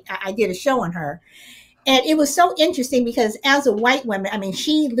 I did a show on her. And it was so interesting because as a white woman, I mean,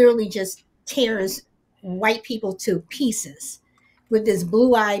 she literally just tears white people to pieces with this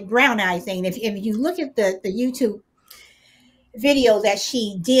blue-eyed, brown-eye thing. If you look at the YouTube video that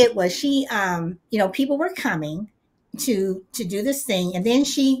she did, was she, people were coming to do this thing, and then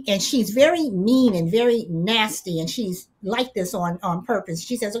she's very mean and very nasty, and she's like this on purpose.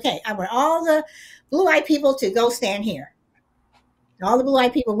 She says, okay, I want all the blue-eyed people to go stand here. All the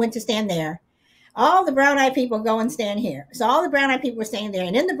blue-eyed people went to stand there. All the brown-eyed people go and stand here. So all the brown-eyed people were standing there,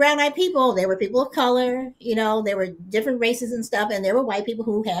 and in the brown-eyed people, there were people of color, there were different races and stuff, and there were white people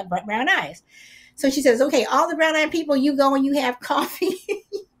who had brown eyes. So she says, okay, all the brown-eyed people, you go and you have coffee.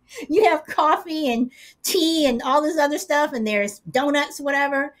 You have coffee and tea and all this other stuff, and there's donuts,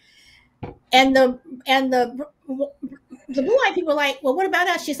 whatever. And the blue-eyed people are like, well, what about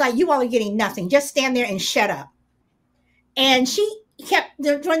us? She's like, you all are getting nothing. Just stand there and shut up. And she kept,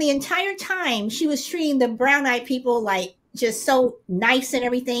 during the entire time, she was treating the brown-eyed people like just so nice and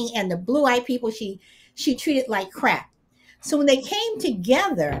everything, and the blue-eyed people she treated like crap. So when they came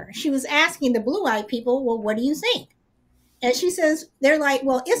together, she was asking the blue-eyed people, well, what do you think? And she says, they're like,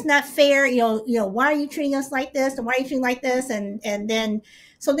 well, it's not fair. Why are you treating us like this? And why are you treating like this? And then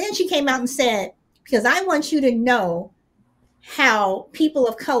she came out and said, because I want you to know how people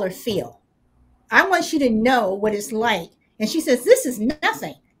of color feel. I want you to know what it's like. And she says, this is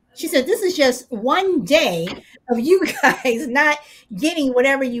nothing. She said, this is just one day of you guys not getting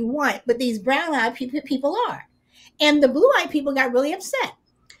whatever you want, but these brown-eyed people are. And the blue-eyed people got really upset.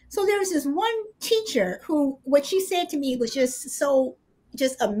 So there was this one teacher who, what she said to me was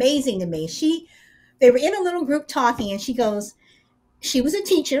just amazing to me. They were in a little group talking, and she goes, she was a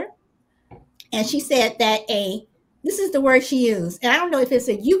teacher, and she said that this is the word she used, and I don't know if it's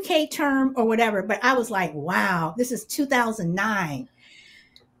a UK term or whatever, but I was like, wow, this is 2009.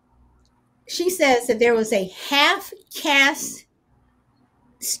 She says that there was a half-caste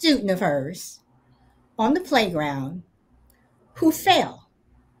student of hers on the playground who fell.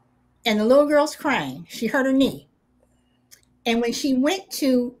 And the little girl's crying. She hurt her knee. And when she went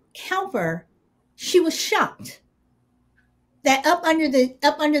to help her, she was shocked that up under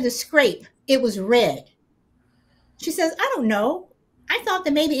the scrape, it was red. She says, I don't know. I thought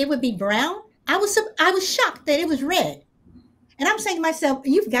that maybe it would be brown. I was shocked that it was red. And I'm saying to myself,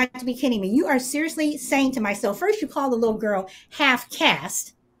 you've got to be kidding me. You are seriously saying to myself, first you call the little girl half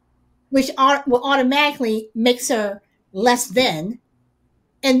caste, which will automatically makes her less than.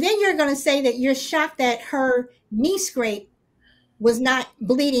 And then you're going to say that you're shocked that her knee scrape was not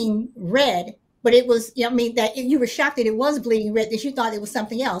bleeding red, but it was, that you were shocked that it was bleeding red, that you thought it was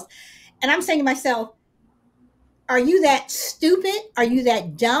something else. And I'm saying to myself, are you that stupid? Are you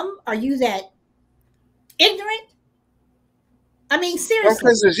that dumb? Are you that ignorant I mean, Some seriously.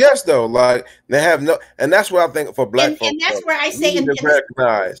 places, yes, though. Like they have no, and that's what I think for black And folks. that's where I We say, need to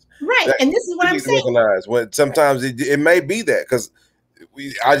recognize right. that. And this is what We I'm need to saying. recognize when sometimes it may be that because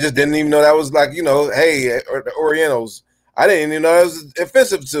I just didn't even know that was like hey, the Orientals. I didn't even know that was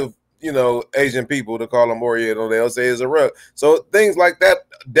offensive to Asian people to call them Oriental. They'll say it's a rug. So things like that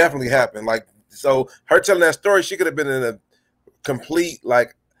definitely happen. Like so, her telling that story, she could have been in a complete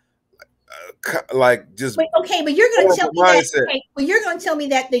just Okay, but you're going to tell horrible me that. mindset. Okay, well, you're going to tell me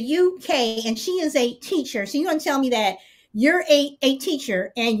that the UK, and she is a teacher. So you're going to tell me that you're a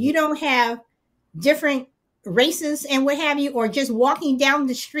teacher and you don't have different races and what have you, or just walking down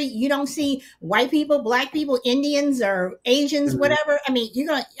the street, you don't see white people, black people, Indians, or Asians, whatever. I mean,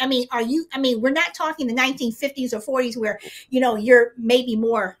 we're not talking the 1950s or 40s where, you're maybe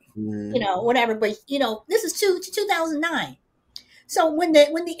more, whatever, but this is 2009. So when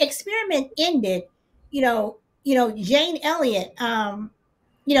the experiment ended, Jane Elliott,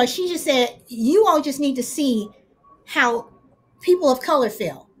 she just said, you all just need to see how people of color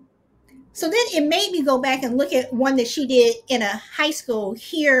feel. So then it made me go back and look at one that she did in a high school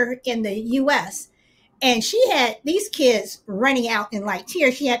here in the US. And she had these kids running out in like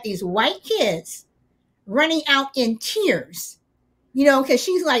tears. She had these white kids running out in tears, because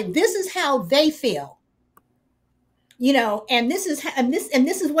she's like, this is how they feel. And this is and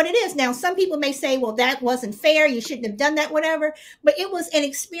this is what it is. Now, some people may say, well, that wasn't fair. You shouldn't have done that, whatever. But it was an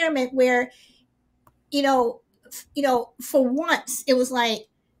experiment where, for once, it was like,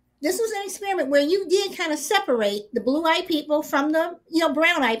 this was an experiment where you did kind of separate the blue-eyed people from the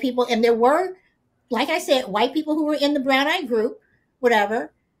brown-eyed people, and there were, like I said, white people who were in the brown-eyed group,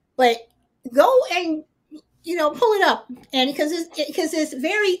 whatever. But go and pull it up, and because it's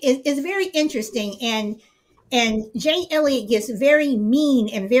very interesting, and Jane Elliott gets very mean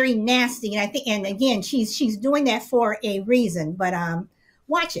and very nasty, and I think, and again, she's doing that for a reason. But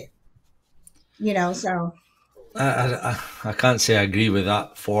watch it, so. I can't say I agree with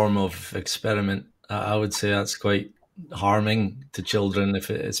that form of experiment. I would say that's quite harming to children,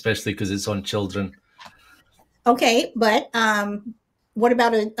 especially because it's on children. Okay, but what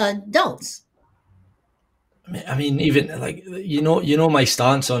about adults? I mean, even like my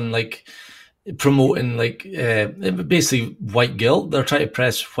stance on like promoting basically white guilt. They're trying to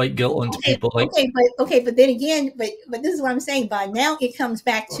press white guilt onto people. Like but then again, but this is what I'm saying. By now, it comes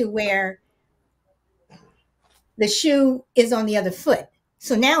back to where the shoe is on the other foot.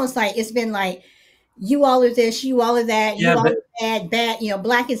 So now it's been like, you all are this, you all are that, you all are bad,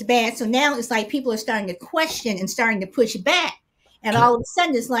 black is bad. So now it's like people are starting to question and starting to push back. And all of a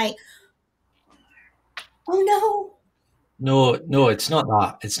sudden it's like, oh no. No, it's not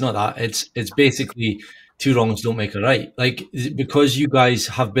that. It's not that. It's basically two wrongs don't make a right. Like, because you guys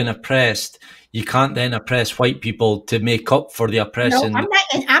have been oppressed, you can't then oppress white people to make up for the oppression. No, I'm not,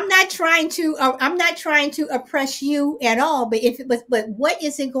 and I'm not trying to oppress you at all. But what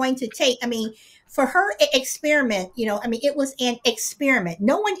is it going to take? I mean, for her experiment, it was an experiment.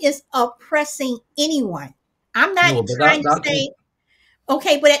 No one is oppressing anyone. I'm not trying to say,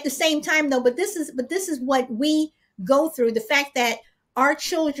 okay, but at the same time, though, but this is what we go through. The fact that our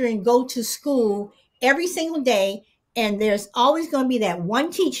children go to school every single day, and there's always going to be that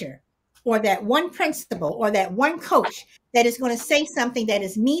one teacher or that one principal or that one coach that is going to say something that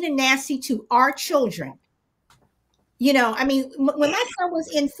is mean and nasty to our children. I mean, when my son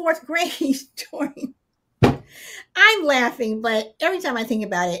was in fourth grade, I'm laughing, but every time I think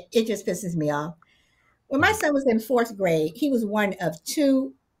about it, it just pisses me off. When my son was in fourth grade, he was one of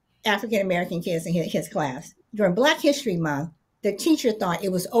two African American kids in his class. During Black History Month, the teacher thought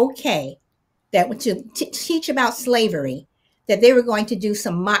it was okay that to teach about slavery, that they were going to do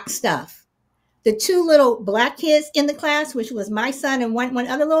some mock stuff. The two little black kids in the class, which was my son and one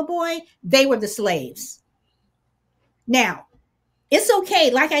other little boy, they were the slaves. Now, it's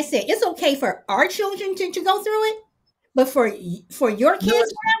okay, like I said, it's okay for our children to go through it, but for your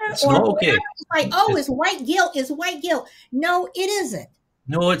kids, whatever, okay. It's like, oh, it's white guilt. It's white guilt. No, it isn't.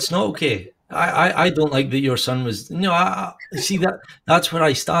 No, it's not okay. I don't like that your son was. No, I see that's where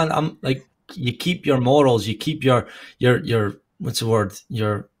I stand. I'm like, you keep your morals, you keep your what's the word?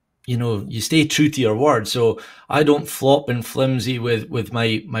 You stay true to your word. So I don't flop and flimsy with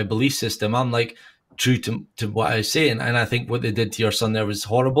my belief system. I'm like true to what I say, and I think what they did to your son there was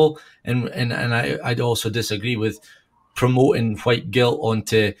horrible. And I'd also disagree with promoting white guilt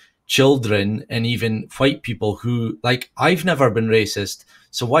onto children and even white people who, like, I've never been racist,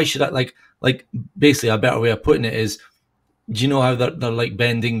 so why should I like basically a better way of putting it is, do you know how they're like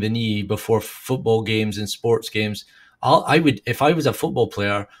bending the knee before football games and sports games? I would, if I was a football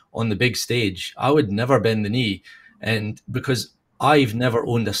player on the big stage, I would never bend the knee, and because I've never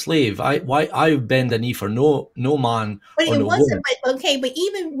owned a slave. I bend a knee for no man But or it no wasn't. woman. But okay. But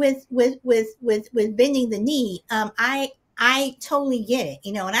even with bending the knee, I totally get it.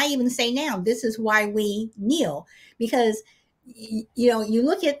 You know, and I even say now, this is why we kneel, because you know, you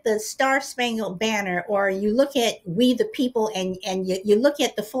look at the Star Spangled Banner, or you look at We the People, and you look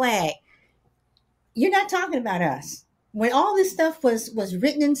at the flag. You're not talking about us. When all this stuff was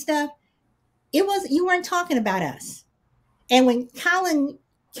written and stuff, it was, you weren't talking about us. And when Colin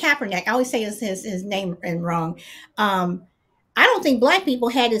Kaepernick, I always say his name and wrong, I don't think black people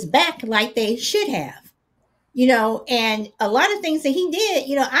had his back like they should have, you know. And a lot of things that he did,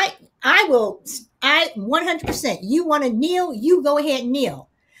 you know, I 100%, you want to kneel, you go ahead and kneel.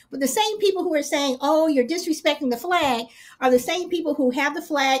 But the same people who are saying, oh, you're disrespecting the flag, are the same people who have the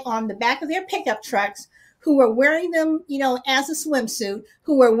flag on the back of their pickup trucks, who are wearing them, you know, as a swimsuit,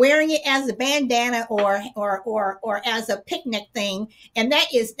 who are wearing it as a bandana, or as a picnic thing. And that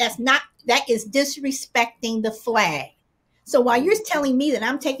is disrespecting the flag. So while you're telling me that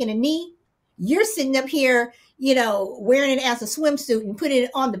I'm taking a knee, you're sitting up here, you know, wearing it as a swimsuit and putting it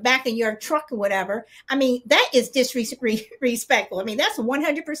on the back of your truck or whatever. I mean, that is disrespectful. I mean, that's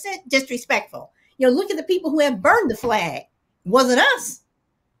 100% disrespectful. You know, look at the people who have burned the flag. It wasn't us.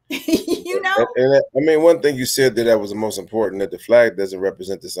 You know? And I mean, one thing you said that was the most important, that the flag doesn't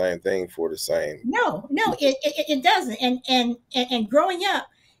represent the same thing for the same. No, it doesn't. And growing up,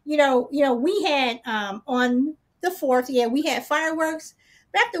 we had on the 4th, yeah, we had fireworks.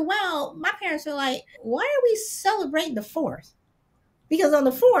 But after a while, my parents were like, why are we celebrating the 4th? Because on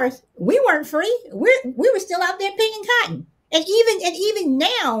the 4th, we weren't free. We were still out there picking cotton. And even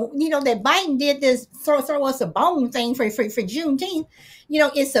now, you know, that Biden did this throw us a bone thing for Juneteenth. You know,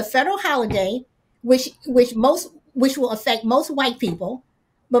 it's a federal holiday, which will affect most white people,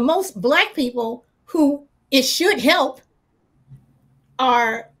 but most black people who it should help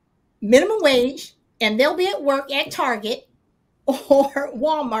are minimum wage, and they'll be at work at Target or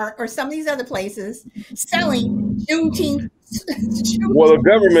Walmart or some of these other places selling Juneteenth. Well, the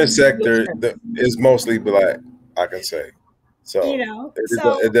government sector is mostly black, I can say. So, you know,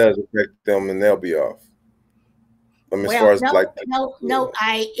 it does affect them, and they'll be off. As far as I put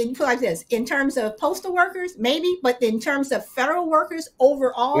like this, in terms of postal workers, maybe, but in terms of federal workers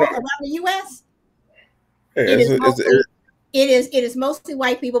overall around the U.S., it is mostly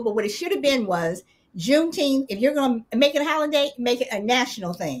white people. But what it should have been was Juneteenth. If you're going to make it a holiday, make it a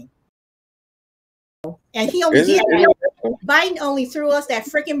national thing. And Biden only threw us that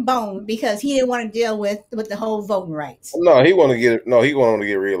freaking bone because he didn't want to deal with the whole voting rights. No, he want to get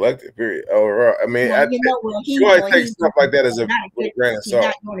reelected. Period. Or I mean, you might take stuff like that as a grain of salt.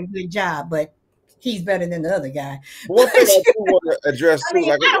 He's not doing a good job, but he's better than the other guy. One thing I do want to address too,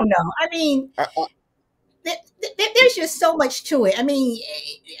 I don't know. I mean, there's just so much to it. I mean,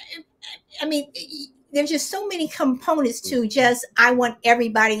 there's just so many components to just, I want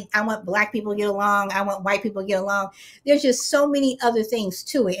black people to get along. I want white people to get along. There's just so many other things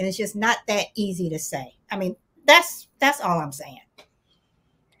to it. And it's just not that easy to say. I mean, that's all I'm saying.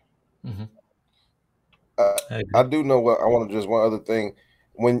 Mm-hmm. I do know what I want to just one other thing.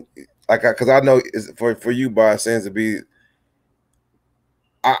 Because I know for you, by sense to be,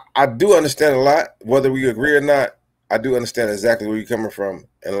 I do understand a lot, whether we agree or not. I do understand exactly where you're coming from,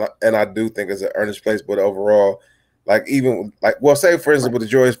 and I do think it's an earnest place. But overall, say for instance with the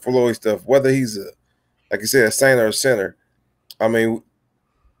George Floyd stuff, whether he's like you said, a saint or a sinner, I mean,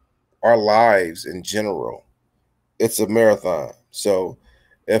 our lives in general, it's a marathon. So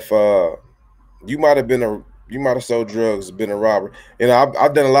if you might have sold drugs, been a robber,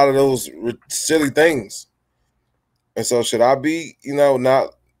 I've done a lot of those silly things, and so should I be,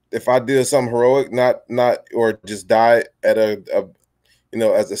 not? If I did something heroic, not or just died at a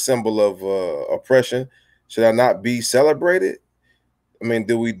as a symbol of oppression, should I not be celebrated? I mean,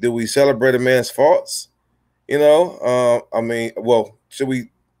 do we celebrate a man's faults? I mean, well, should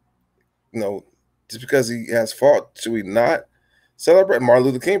we, just because he has fault, should we not celebrate? Martin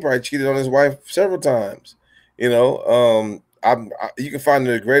Luther King probably cheated on his wife several times. You can find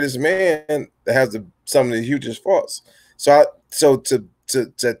the greatest man that has some of the hugest faults. So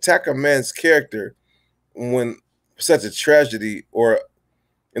to attack a man's character when such a tragedy, or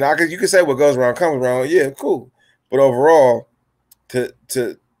you can say what goes around comes around, yeah, cool. But overall, to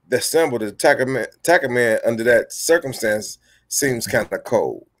assemble to attack a man under that circumstance seems kind of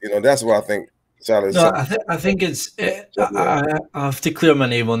cold. That's what I think. I think it's. I have to clear my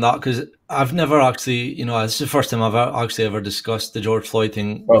name on that because I've never actually, this is the first time I've actually ever discussed the George Floyd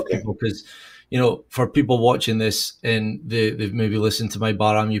thing with people because. For people watching this and they've maybe listened to my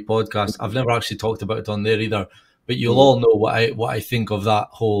Bar Amu podcast, I've never actually talked about it on there either. but you'll all know what I think of that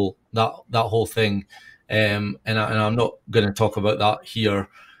whole thing, and I'm not going to talk about that here.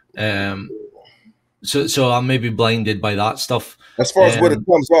 So I may be blinded by that stuff. As far as what it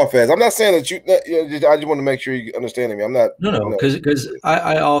comes off as, I'm not saying that I just want to make sure you understand me. I'm not. No, because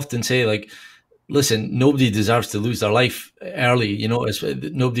I often say, like, listen, nobody deserves to lose their life early. You know,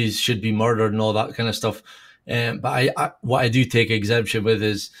 nobody should be murdered and all that kind of stuff. But I what I do take exemption with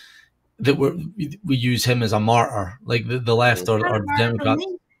is that we use him as a martyr, like the left or the Democrats.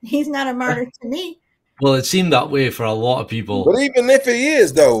 He's not a martyr to me. Well, it seemed that way for a lot of people. But even if he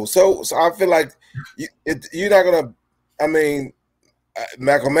is, though, so I feel like you're not gonna. I mean,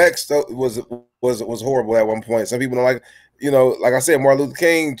 Malcolm X was horrible at one point. Some people don't like, like I said, Martin Luther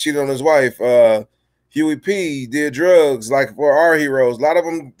King cheated on his wife. Huey P. did drugs. Like for our heroes, a lot of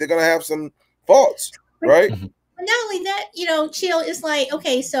them, they're gonna have some faults, right? But not only that, Chill, it's like,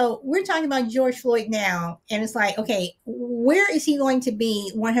 okay, so we're talking about George Floyd now, and it's like, okay, where is he going to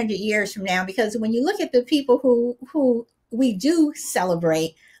be 100 years from now? Because when you look at the people who we do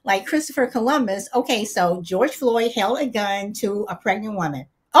celebrate, like Christopher Columbus, okay, so George Floyd held a gun to a pregnant woman.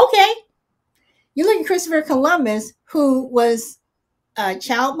 Okay. You look at Christopher Columbus, who was a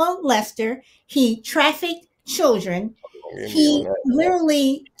child molester. He trafficked children. He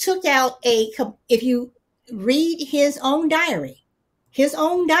literally took out if you read his own diary, you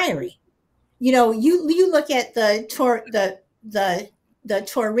look at the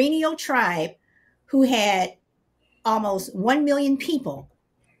Taino tribe, who had almost 1 million people.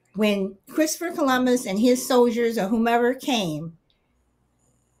 When Christopher Columbus and his soldiers or whomever came,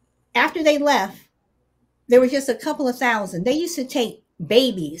 after they left, there were just a couple of thousand. They used to take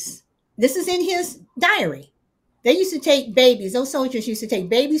babies. This is in his diary. They used to take babies. Those soldiers used to take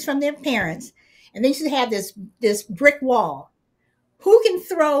babies from their parents, and they used to have this brick wall. Who can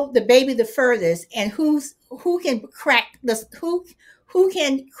throw the baby the furthest, and who can crack the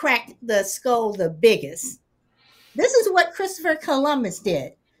skull the biggest? This is what Christopher Columbus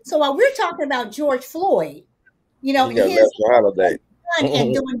did. So while we're talking about George Floyd, his holiday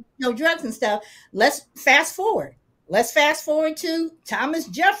and doing drugs and stuff, let's fast forward. Let's fast forward to Thomas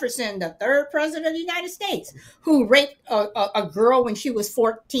Jefferson, the third president of the United States, who raped a girl when she was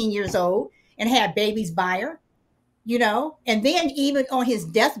 14 years old and had babies by her, and then even on his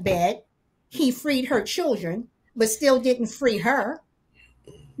deathbed, he freed her children, but still didn't free her.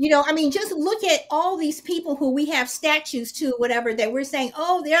 Just look at all these people who we have statues to, whatever, that we're saying,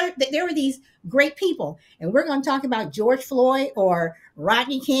 oh, there were these great people. And we're going to talk about George Floyd or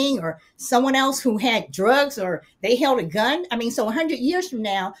Rodney King or someone else who had drugs or they held a gun. So 100 years from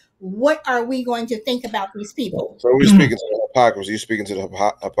now, what are we going to think about these people? So we're speaking to the hypocrisy. You're speaking to the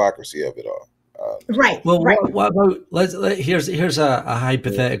hypocrisy of it all. Right. Well, right. What about, here's a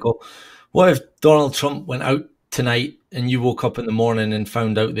hypothetical. What if Donald Trump went out tonight and you woke up in the morning and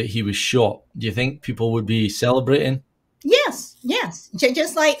found out that he was shot? Do you think people would be celebrating? Yes.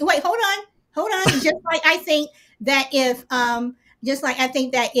 Just like, wait, hold on. Just like I think that if Biden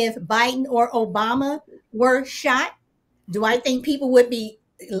or Obama were shot, do I think people would be,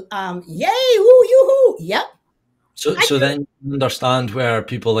 yay, woo, yoo-hoo? Yep. So then you understand where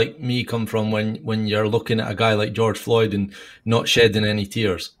people like me come from when you're looking at a guy like George Floyd and not shedding any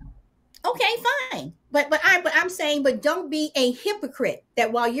tears. Okay, fine. But I'm saying, but don't be a hypocrite that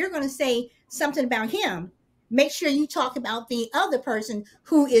while you're going to say something about him, make sure you talk about the other person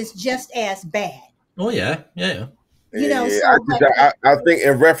who is just as bad. Oh yeah. I think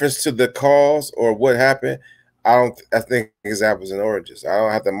in reference to the cause or what happened, I think it's apples and oranges. I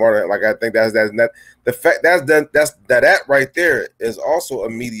don't have to martyr. Like I think that's not the fact. That right there is also a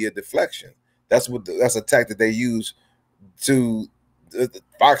media deflection. That's a tactic they use to.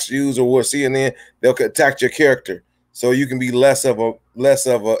 Fox News or what CNN, they'll attack your character so you can be less of a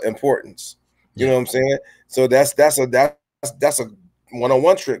importance. You know what I'm saying? So that's a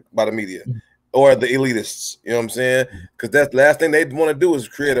one-on-one trick by the media or the elitists. You know what I'm saying? Because that's the last thing they want to do is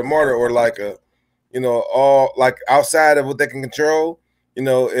create a martyr or like a, all like outside of what they can control.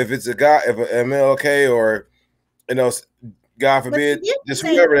 If it's a guy, if an MLK or God forbid, just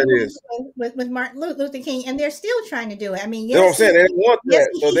whoever that is. With Martin Luther King, and they're still trying to do it. Yes, you know what I'm saying? They want that.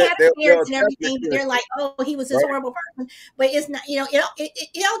 Yes, he had affairs and everything, but they're like, oh, he was this horrible person. But it's not,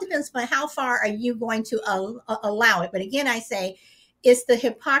 it all depends on how far are you going to allow it. But again, I say, it's the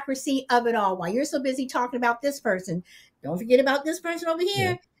hypocrisy of it all. While you're so busy talking about this person, don't forget about this person over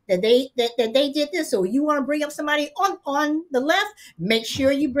here. Yeah. That they did this. So you want to bring up somebody on the left, make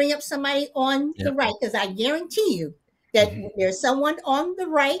sure you bring up somebody on the right, because I guarantee you that there's someone on the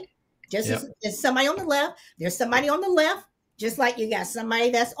right, just as somebody on the left. There's somebody on the left, just like you got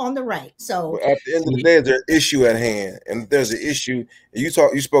somebody that's on the right. So But at the end of the day, there's an issue at hand, and if there's an issue, and you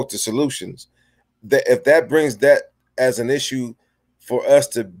spoke to solutions. That if that brings that as an issue for us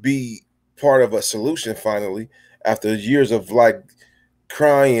to be part of a solution finally, after years of like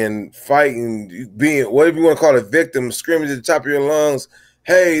crying, fighting, being whatever you want to call it, victim, screaming at the top of your lungs,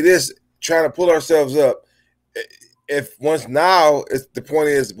 hey, this, trying to pull ourselves up. If once now, it's the point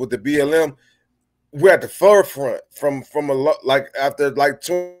is with the BLM, we're at the forefront from a lot, like after like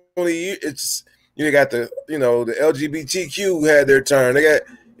 20 years, it's, you got the, the LGBTQ had their turn. They got,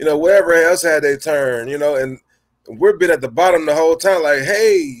 whatever else had their turn, and we've been at the bottom the whole time, like,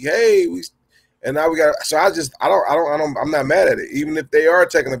 hey, and now we got, so I'm not mad at it. Even if they are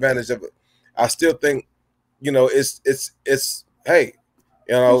taking advantage of it, I still think, it's, hey,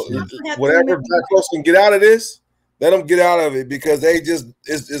 whatever black folks can get out of this, let them get out of it, because they just,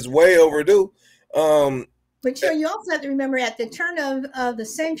 it's way overdue. But you also have to remember, at the turn of the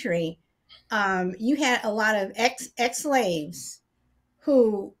century, you had a lot of ex-slaves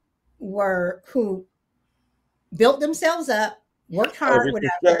who built themselves up, worked hard,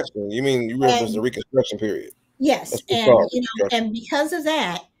 whatever. You mean you reference the Reconstruction period? Yes, and because of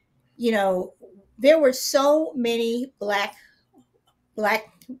that, there were so many black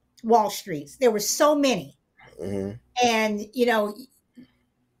Wall Streets. There were so many, and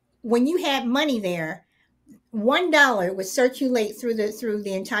when you had money there, $1 would circulate through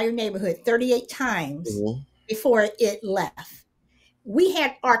the entire neighborhood 38 times before it left. We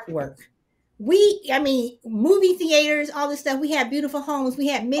had artwork. Movie theaters, all this stuff. We had beautiful homes. We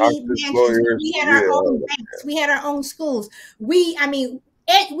had many mansions. We had our own banks. We had our own schools. We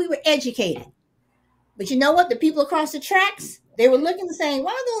were educated. But you know what? The people across the tracks, they were looking and saying,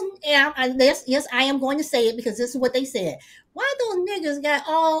 why those, yes, I am going to say it because this is what they said. Why those niggas got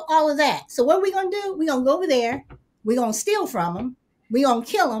all of that? So what are we going to do? We're going to go over there. We're going to steal from them. We're going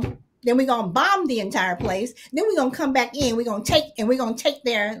to kill them. Then we're going to bomb the entire place. Then we're going to come back in. We're going to take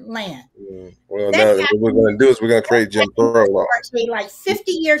their land. Well, now what we're going to do is we're going to create Jim Crow laws. Like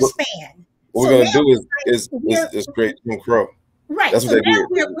 50-year span. What we're going to do is create Jim Crow. Right. That's so now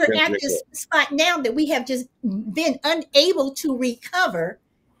we're at this spot now that we have just been unable to recover.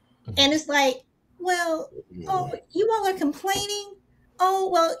 And it's like, well, you all are complaining. Oh,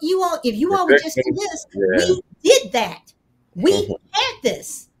 well, if you all would just do this, we did that. We had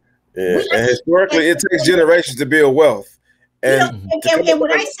this. Yeah. And historically, it takes generations to build wealth. And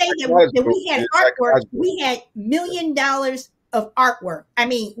when I say that we had artwork, we had $1 million of artwork. I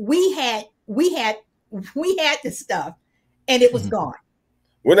mean, we had this stuff, and it was gone.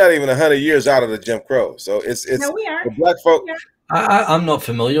 We're not even 100 years out of the Jim Crow, so it's no, we are. The black folk. I'm not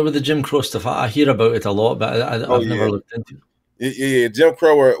familiar with the Jim Crow stuff. I hear about it a lot, but I've never looked into it. Yeah, Jim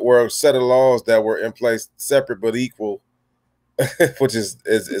Crow were a set of laws that were in place, separate but equal, which is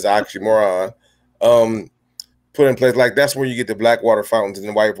oxymoron. Put in place, like that's where you get the black water fountains and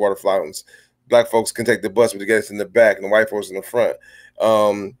the white water fountains. Black folks can take the bus, but they get us in the back, and the white folks in the front.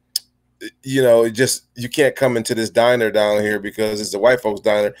 You can't come into this diner down here because it's the white folks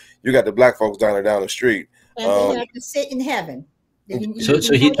diner. You got the black folks diner down the street. And they have to sit in heaven. So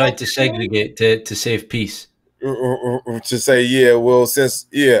he tried to segregate to save peace. To say,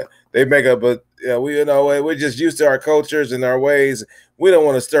 they make up, but we're just used to our cultures and our ways. We don't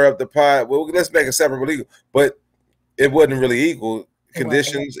want to stir up the pot. Well, let's make it separate but equal. But it wasn't really equal.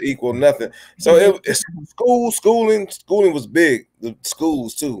 Conditions equal nothing. So schooling was big. The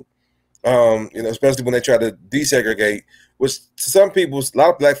schools too. Especially when they try to desegregate, which to some people, a lot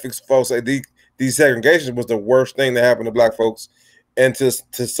of black folks say desegregation was the worst thing that happened to black folks, and to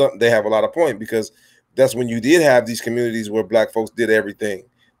some they have a lot of point, because that's when you did have these communities where black folks did everything.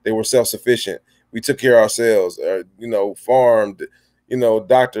 They were self-sufficient. We took care of ourselves, farmed,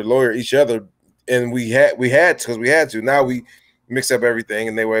 doctor, lawyer, each other, and we had because we had to. Now we mix up everything,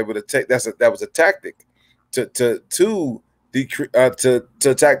 and they were able to take. That was a tactic to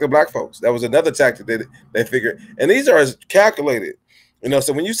attack the black folks. That was another tactic that they figured. And these are calculated,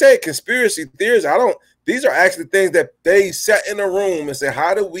 so when you say conspiracy theories, these are actually things that they sat in a room and said,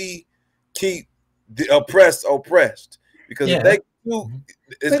 how do we keep the oppressed? Because if they do,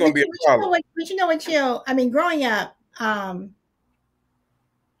 it's going to be a problem. But you know what, Jill? I mean, growing up, I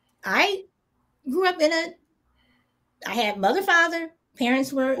grew up I had mother, father,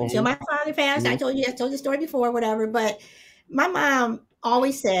 parents were, until my father passed. I told the story before, whatever, but my mom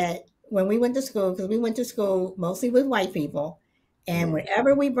always said when we went to school, because we went to school mostly with white people, and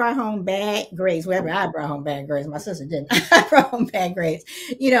whenever we brought home bad grades, whenever I brought home bad grades, my sister didn't, I brought home bad grades,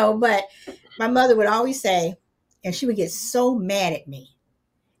 but my mother would always say, and she would get so mad at me.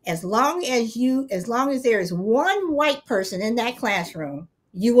 as long as there is one white person in that classroom,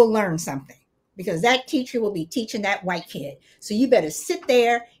 you will learn something, because that teacher will be teaching that white kid. So you better sit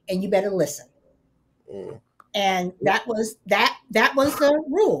there and you better listen. And that was the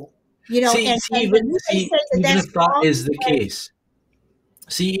rule, you know. See, And when you say that even that's if that wrong, is the case,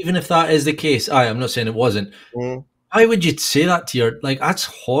 even if that is the case, I'm not saying it wasn't. Mm. Why would you say that to your, like, that's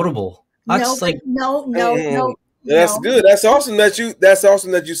horrible. That's no. That's good. That's awesome that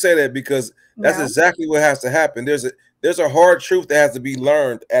you say that, because that's exactly what has to happen. There's a hard truth that has to be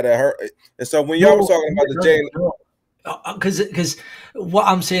learned at a. And so when y'all was talking about the jail, because what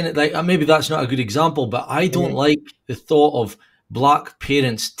I'm saying, like, maybe that's not a good example, but I don't like the thought of black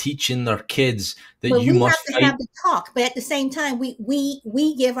parents teaching their kids that you must have to have the talk, but at the same time,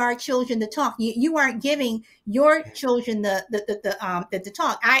 we give our children the talk. You aren't giving your children the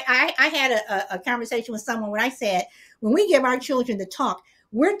talk. I had a conversation with someone when I said, when we give our children the talk,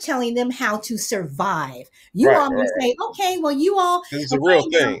 we're telling them how to survive. You all may say, okay, well, you all, it's a real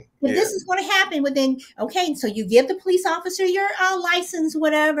thing. If this is going to happen, well then, okay, so you give the police officer your license,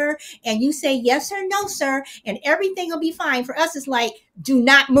 whatever, and you say yes or no, sir, and everything will be fine. For us, it's like, do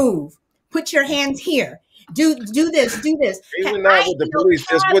not move. Put your hands here. Do this. Even not with the police,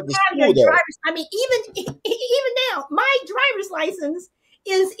 just with the school, though. I mean, even now, my driver's license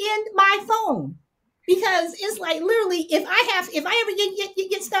is in my phone, because it's like, literally, if I ever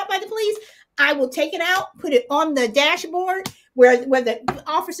get stopped by the police, I will take it out, put it on the dashboard where the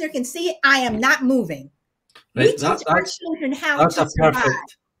officer can see it. I am not moving. Right, we teach our children how to survive.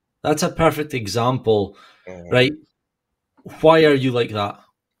 That's a perfect example, right? Why are you like that?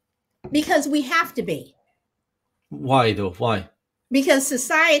 Because we have to be. Why though? Why? Because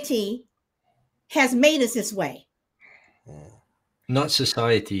society has made us this way. Not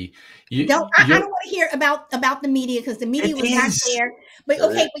society. I don't want to hear about the media, because the media was not there. But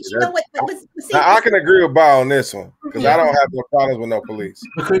okay, but you know what? See, I can agree with Bob on this one, because I don't have no problems with no police.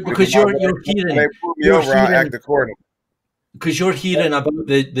 Because you're hearing. They pull me over, I act accordingly. Because you're hearing about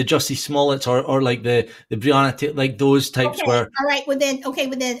the Jussie Smollett's or like the Breonna, like those types where. All right. Well then,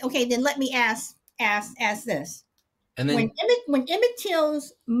 then let me ask this. And then when Emmett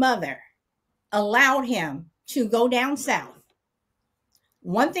Till's mother allowed him to go down south,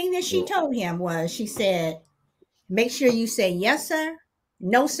 one thing that she told him was, she said, make sure you say yes, sir,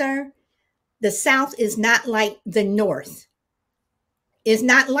 no, sir. The South is not like the North. It's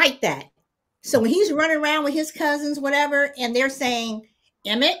not like that. So when he's running around with his cousins, whatever, and they're saying,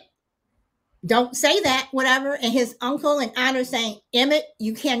 Emmett, don't say that, whatever, and his uncle and aunt are saying, Emmett,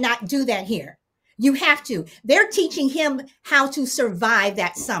 you cannot do that here. You have to. They're teaching him how to survive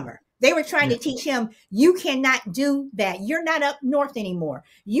that summer. They were trying to teach him, you cannot do that. You're not up north anymore.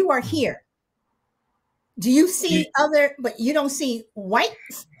 You are here. Do you see but you don't see white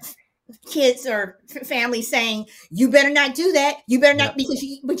kids or families saying, you better not do that. You better not, because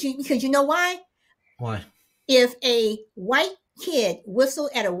you know why? Why? If a white kid whistled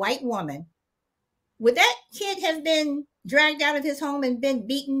at a white woman, would that kid have been dragged out of his home and been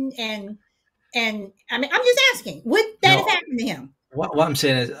beaten? And I mean, I'm just asking, would that have happened to him? What I'm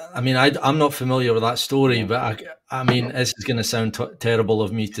saying is, I mean, I'm not familiar with that story, but I mean, this is going to sound terrible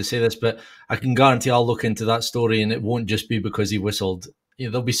of me to say this, but I can guarantee I'll look into that story, and it won't just be because he whistled.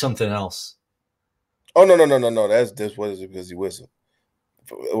 There'll be something else. Oh no! That's what is it, because he whistled.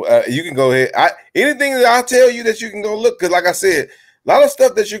 You can go ahead. Anything that I tell you that you can go look, because like I said, a lot of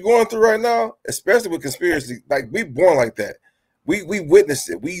stuff that you're going through right now, especially with conspiracy, like we born like that. We witnessed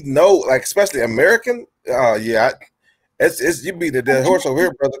it. We know, like, especially American. It's you beat the dead horse over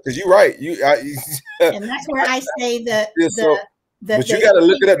here, brother. Because you're right. And that's where I say but you got to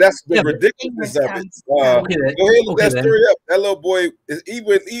look it up. That's the ridiculousness of it. Go ahead and look that story up. That little boy is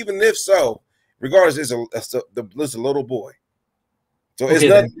even if so, regardless, it's a little boy. So it's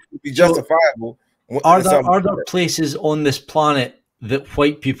nothing to be justifiable. Are there places on this planet that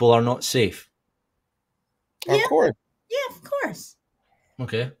white people are not safe? Of course. Yeah, of course.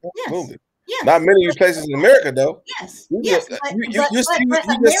 Okay. Absolutely. Yes. Not many places in America, though. Yes. America is.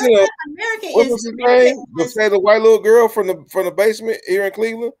 What was his name? The white little girl from the basement here in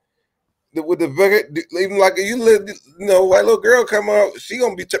Cleveland, with the even like white little girl come out, she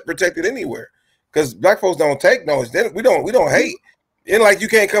gonna be protected anywhere, because black folks don't take no. We don't hate. And like, you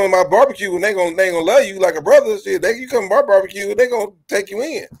can't come to my barbecue and they gonna love you like a brother. Shit, you come to my barbecue and they gonna take you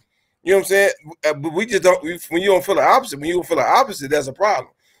in. You know what I'm saying? But we just don't. When you don't feel the opposite, that's a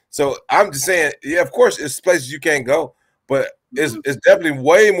problem. So I'm just saying, yeah, of course, it's places you can't go, but it's definitely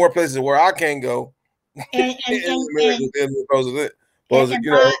way more places where I can't go. And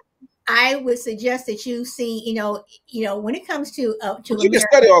I would suggest that you see, when it comes to But you can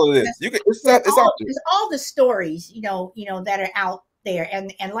study America, all of this. You can. It's out there. there's all the stories, that are out there.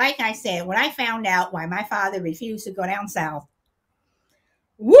 And like I said, when I found out why my father refused to go down south,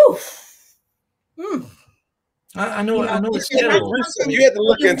 woof. Mm. I know, I know It's it's just not terrible. something. You had to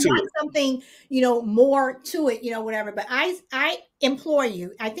look It was into not it. something, more to it, whatever. But I implore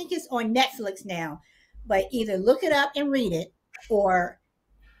you. I think it's on Netflix now, but either look it up and read it, or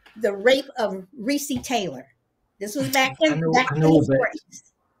the rape of Reese Taylor. This was I back in know, the but 40s.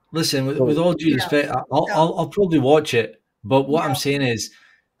 listen, with So, all due You know, respect, so I'll probably watch it. But you what I'm know, saying is,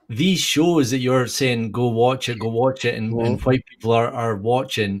 these shows that you're saying go watch it, and mhm. white people are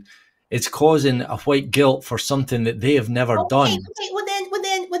watching, it's causing a white guilt for something that they have never okay, done. okay. Well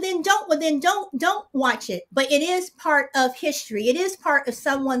then, don't watch it. But it is part of history. It is part of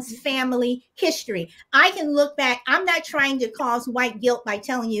someone's family history. I can look back. I'm not trying to cause white guilt by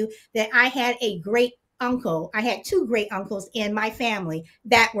telling you that I had a great uncle. I had two great uncles in my family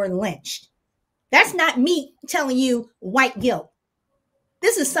that were lynched. That's not me telling you white guilt.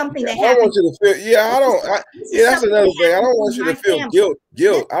 This is something that I don't want happened. you to feel. Yeah, I don't. This Yeah, is that's something another that thing. I happened don't in want you to my feel family. guilt.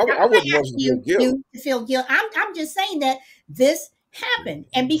 Guilt. I'm I not wouldn't want asking you to feel you guilt. to feel guilt. I'm just saying that this happened,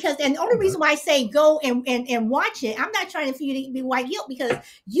 and the only reason why I say go and watch it, I'm not trying for you to be white guilt, because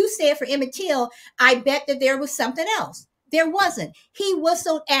you said for Emmett Till, I bet that there was something else. There wasn't. He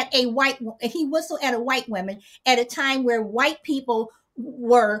whistled at a white woman at a time where white people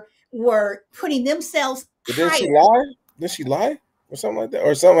were putting themselves But didn't she higher. lie? Didn't she lie or something like that,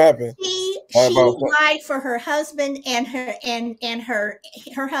 or something happened She about? lied for her husband and her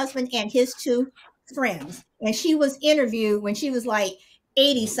husband and his two friends. And she was interviewed when she was like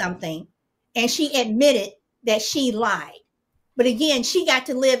 80 something, and she admitted that she lied. But again, she got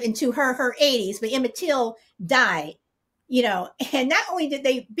to live into her 80s, but Emmett Till died, and not only did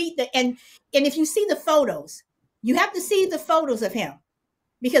they beat and if you see the photos, you have to see the photos of him,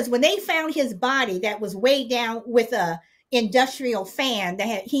 because when they found his body that was weighed down with a industrial fan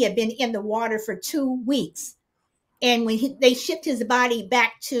he had been in the water for 2 weeks, and when they shipped his body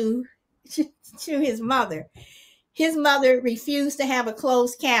back to his mother refused to have a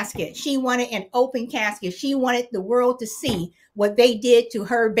closed casket. She wanted an open casket. She wanted the world to see what they did to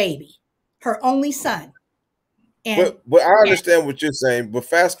her baby, her only son. And But I understand what you're saying. But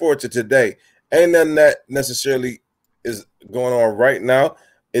fast forward to today, ain't nothing that necessarily is going on right now.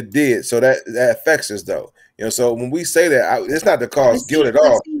 It did, so that affects us though. So when we say that, it's not to cause guilt at but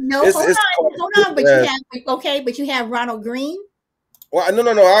all. see, no, It's to cause hold on. guilt as But you have Ronald Green. well. No,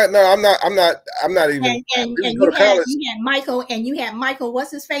 no, no. No. I'm not even. We didn't And go to college. you had Michael, what's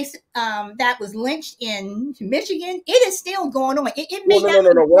his face, that was lynched in Michigan. It is still going on. It may Well, no, not no, no,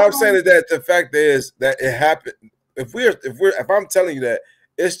 be no. What I'm going saying on. is that the fact is that it happened. If I'm telling you that,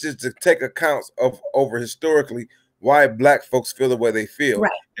 it's just to take accounts of over historically why black folks feel the way they feel,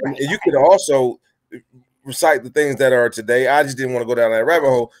 Right, and you okay. could also recite the things that are today. I just didn't want to go down that rabbit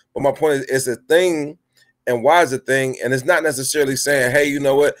hole, but my point is, it's a thing, and why is a thing, and it's not necessarily saying, hey, you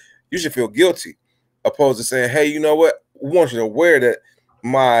know what, you should feel guilty, opposed to saying, hey, you know what, we want you to aware that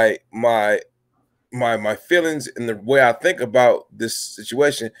my feelings and the way I think about this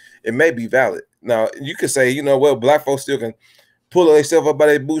situation, it may be valid. Now you can say, you know, well, black folks still can pull themselves up by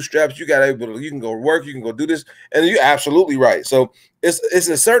their bootstraps. You can go work, you can go do this, and you're absolutely right. So it's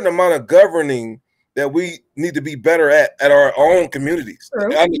a certain amount of governing that we need to be better at our own communities.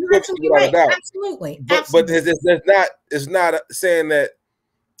 True. You're Unequivocally, absolutely without a right. doubt. Absolutely. But Absolutely. it's not saying that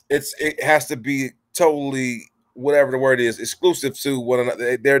it has to be totally whatever the word is exclusive to one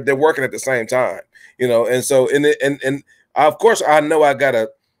another. They're working at the same time, and so and of course I know I gotta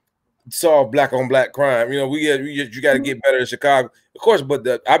solve black on black crime. You got to get better in Chicago, of course, but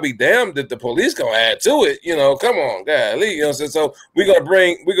I'd be damned that the police gonna add to it. Come on, golly, so we're gonna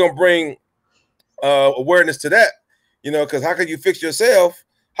bring awareness to that, because how can you fix yourself?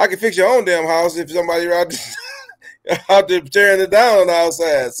 How can you fix your own damn house if somebody out out there tearing it down on the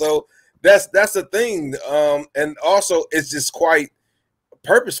outside? So that's the thing, and also it's just quite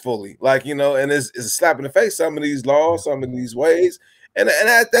purposefully, and it's a slap in the face. Some of these laws, some of these ways, and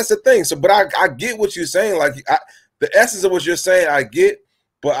that's the thing. So, but I get what you're saying. The essence of what you're saying, I get,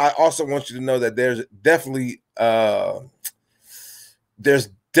 but I also want you to know that there's definitely a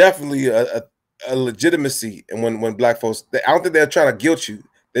legitimacy, and when black folks, I don't think they're trying to guilt you.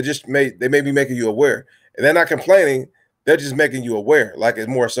 They may be making you aware, and they're not complaining. They're just making you aware. Like, it's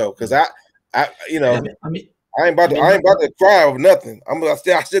more so because I Yeah, I mean, I ain't about to cry over nothing. I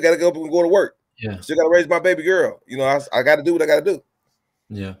still got to go up and go to work. yeah, Still got to raise my baby girl. I got to do what I got to do.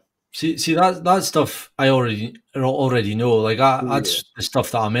 yeah. See that stuff I already know. Like that's the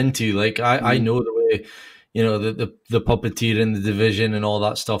stuff that I'm into. Like I know the way, you know, the puppeteer and the division and all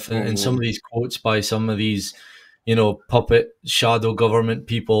that stuff, and some of these quotes by some of these, you know, puppet shadow government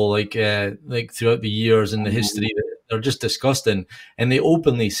people, like throughout the years in the history, they're just disgusting, and they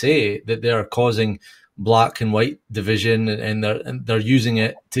openly say that they are causing black and white division, and they're using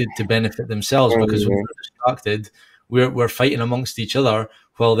it to benefit themselves, because when we're distracted, we're fighting amongst each other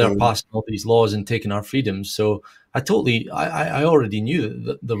while they're passing all these laws and taking our freedoms. So I already knew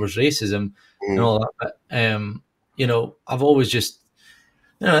that there was racism and all that. But, you know, I've always just,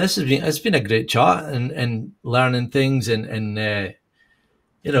 you know, it's been a great chat and learning things and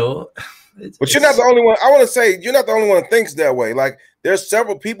you know. But you're not the only one. I want to say you're not the only one that thinks that way. Like there's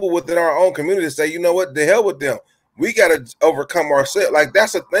several people within our own community that say, you know what, the hell with them. We got to overcome ourselves. Like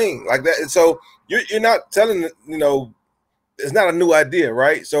that's a thing. Like that. And so you're not telling, you know, it's not a new idea,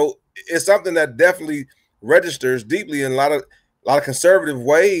 right? So it's something that definitely registers deeply in a lot of conservative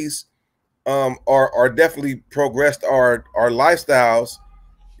ways. Are definitely progressed our lifestyles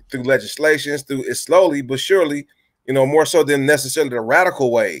through legislations, through it slowly but surely, you know, more so than necessarily the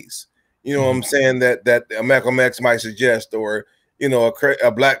radical ways. You know what I'm saying, that Malcolm X might suggest, or you know,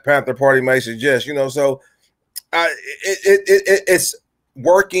 a Black Panther Party might suggest. You know, so it's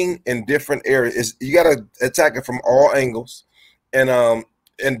working in different areas. You got to attack it from all angles, and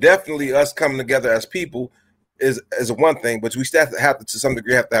definitely us coming together as people is one thing, but we still have to some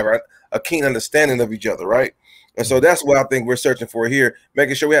degree have to have a keen understanding of each other, right? And so that's what I think we're searching for here,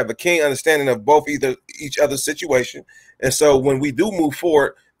 making sure we have a keen understanding of both each other's situation. And so when we do move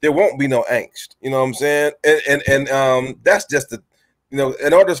forward, there won't be no angst. You know what I'm saying? And that's just the, you know,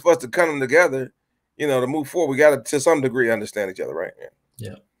 in order for us to come together, you know, to move forward, we got to some degree understand each other, right?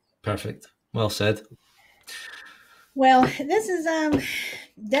 Yeah, perfect. Well said. Well, this has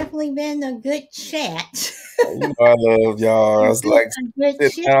definitely been a good chat. You know, I love y'all. It's like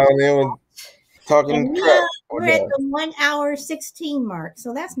sitting down there and talking crap. We're at the 1 hour 16 mark,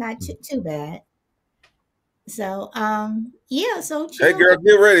 so that's not too bad. So yeah, so hey girl,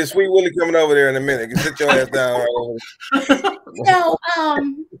 get ready. Sweet Willie coming over there in a minute. Sit your ass down. So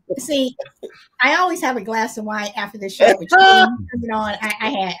see, I always have a glass of wine after the show, but you know,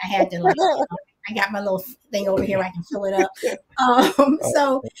 I had to like, I got my little thing over here. I can fill it up.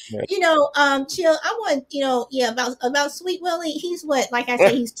 So, you know, Chill, I want, you know, yeah, about Sweet Willie. He's what, like I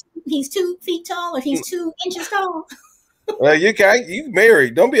say, he's 2 feet tall, or he's 2 inches tall. You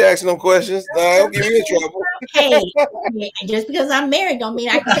married. Don't be asking them questions. Don't get me in trouble. Hey, just because I'm married don't mean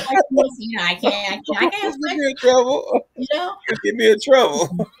I can ask questions. You know, I can't get me in trouble. You know? Get me in trouble.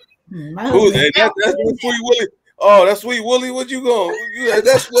 Who's that? That's Sweet Willie. Oh, that's Sweet Willie. What you going?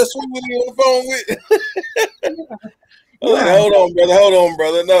 That's Sweet Willie on the phone with. Like, hold on,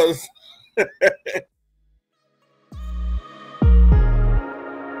 brother. No.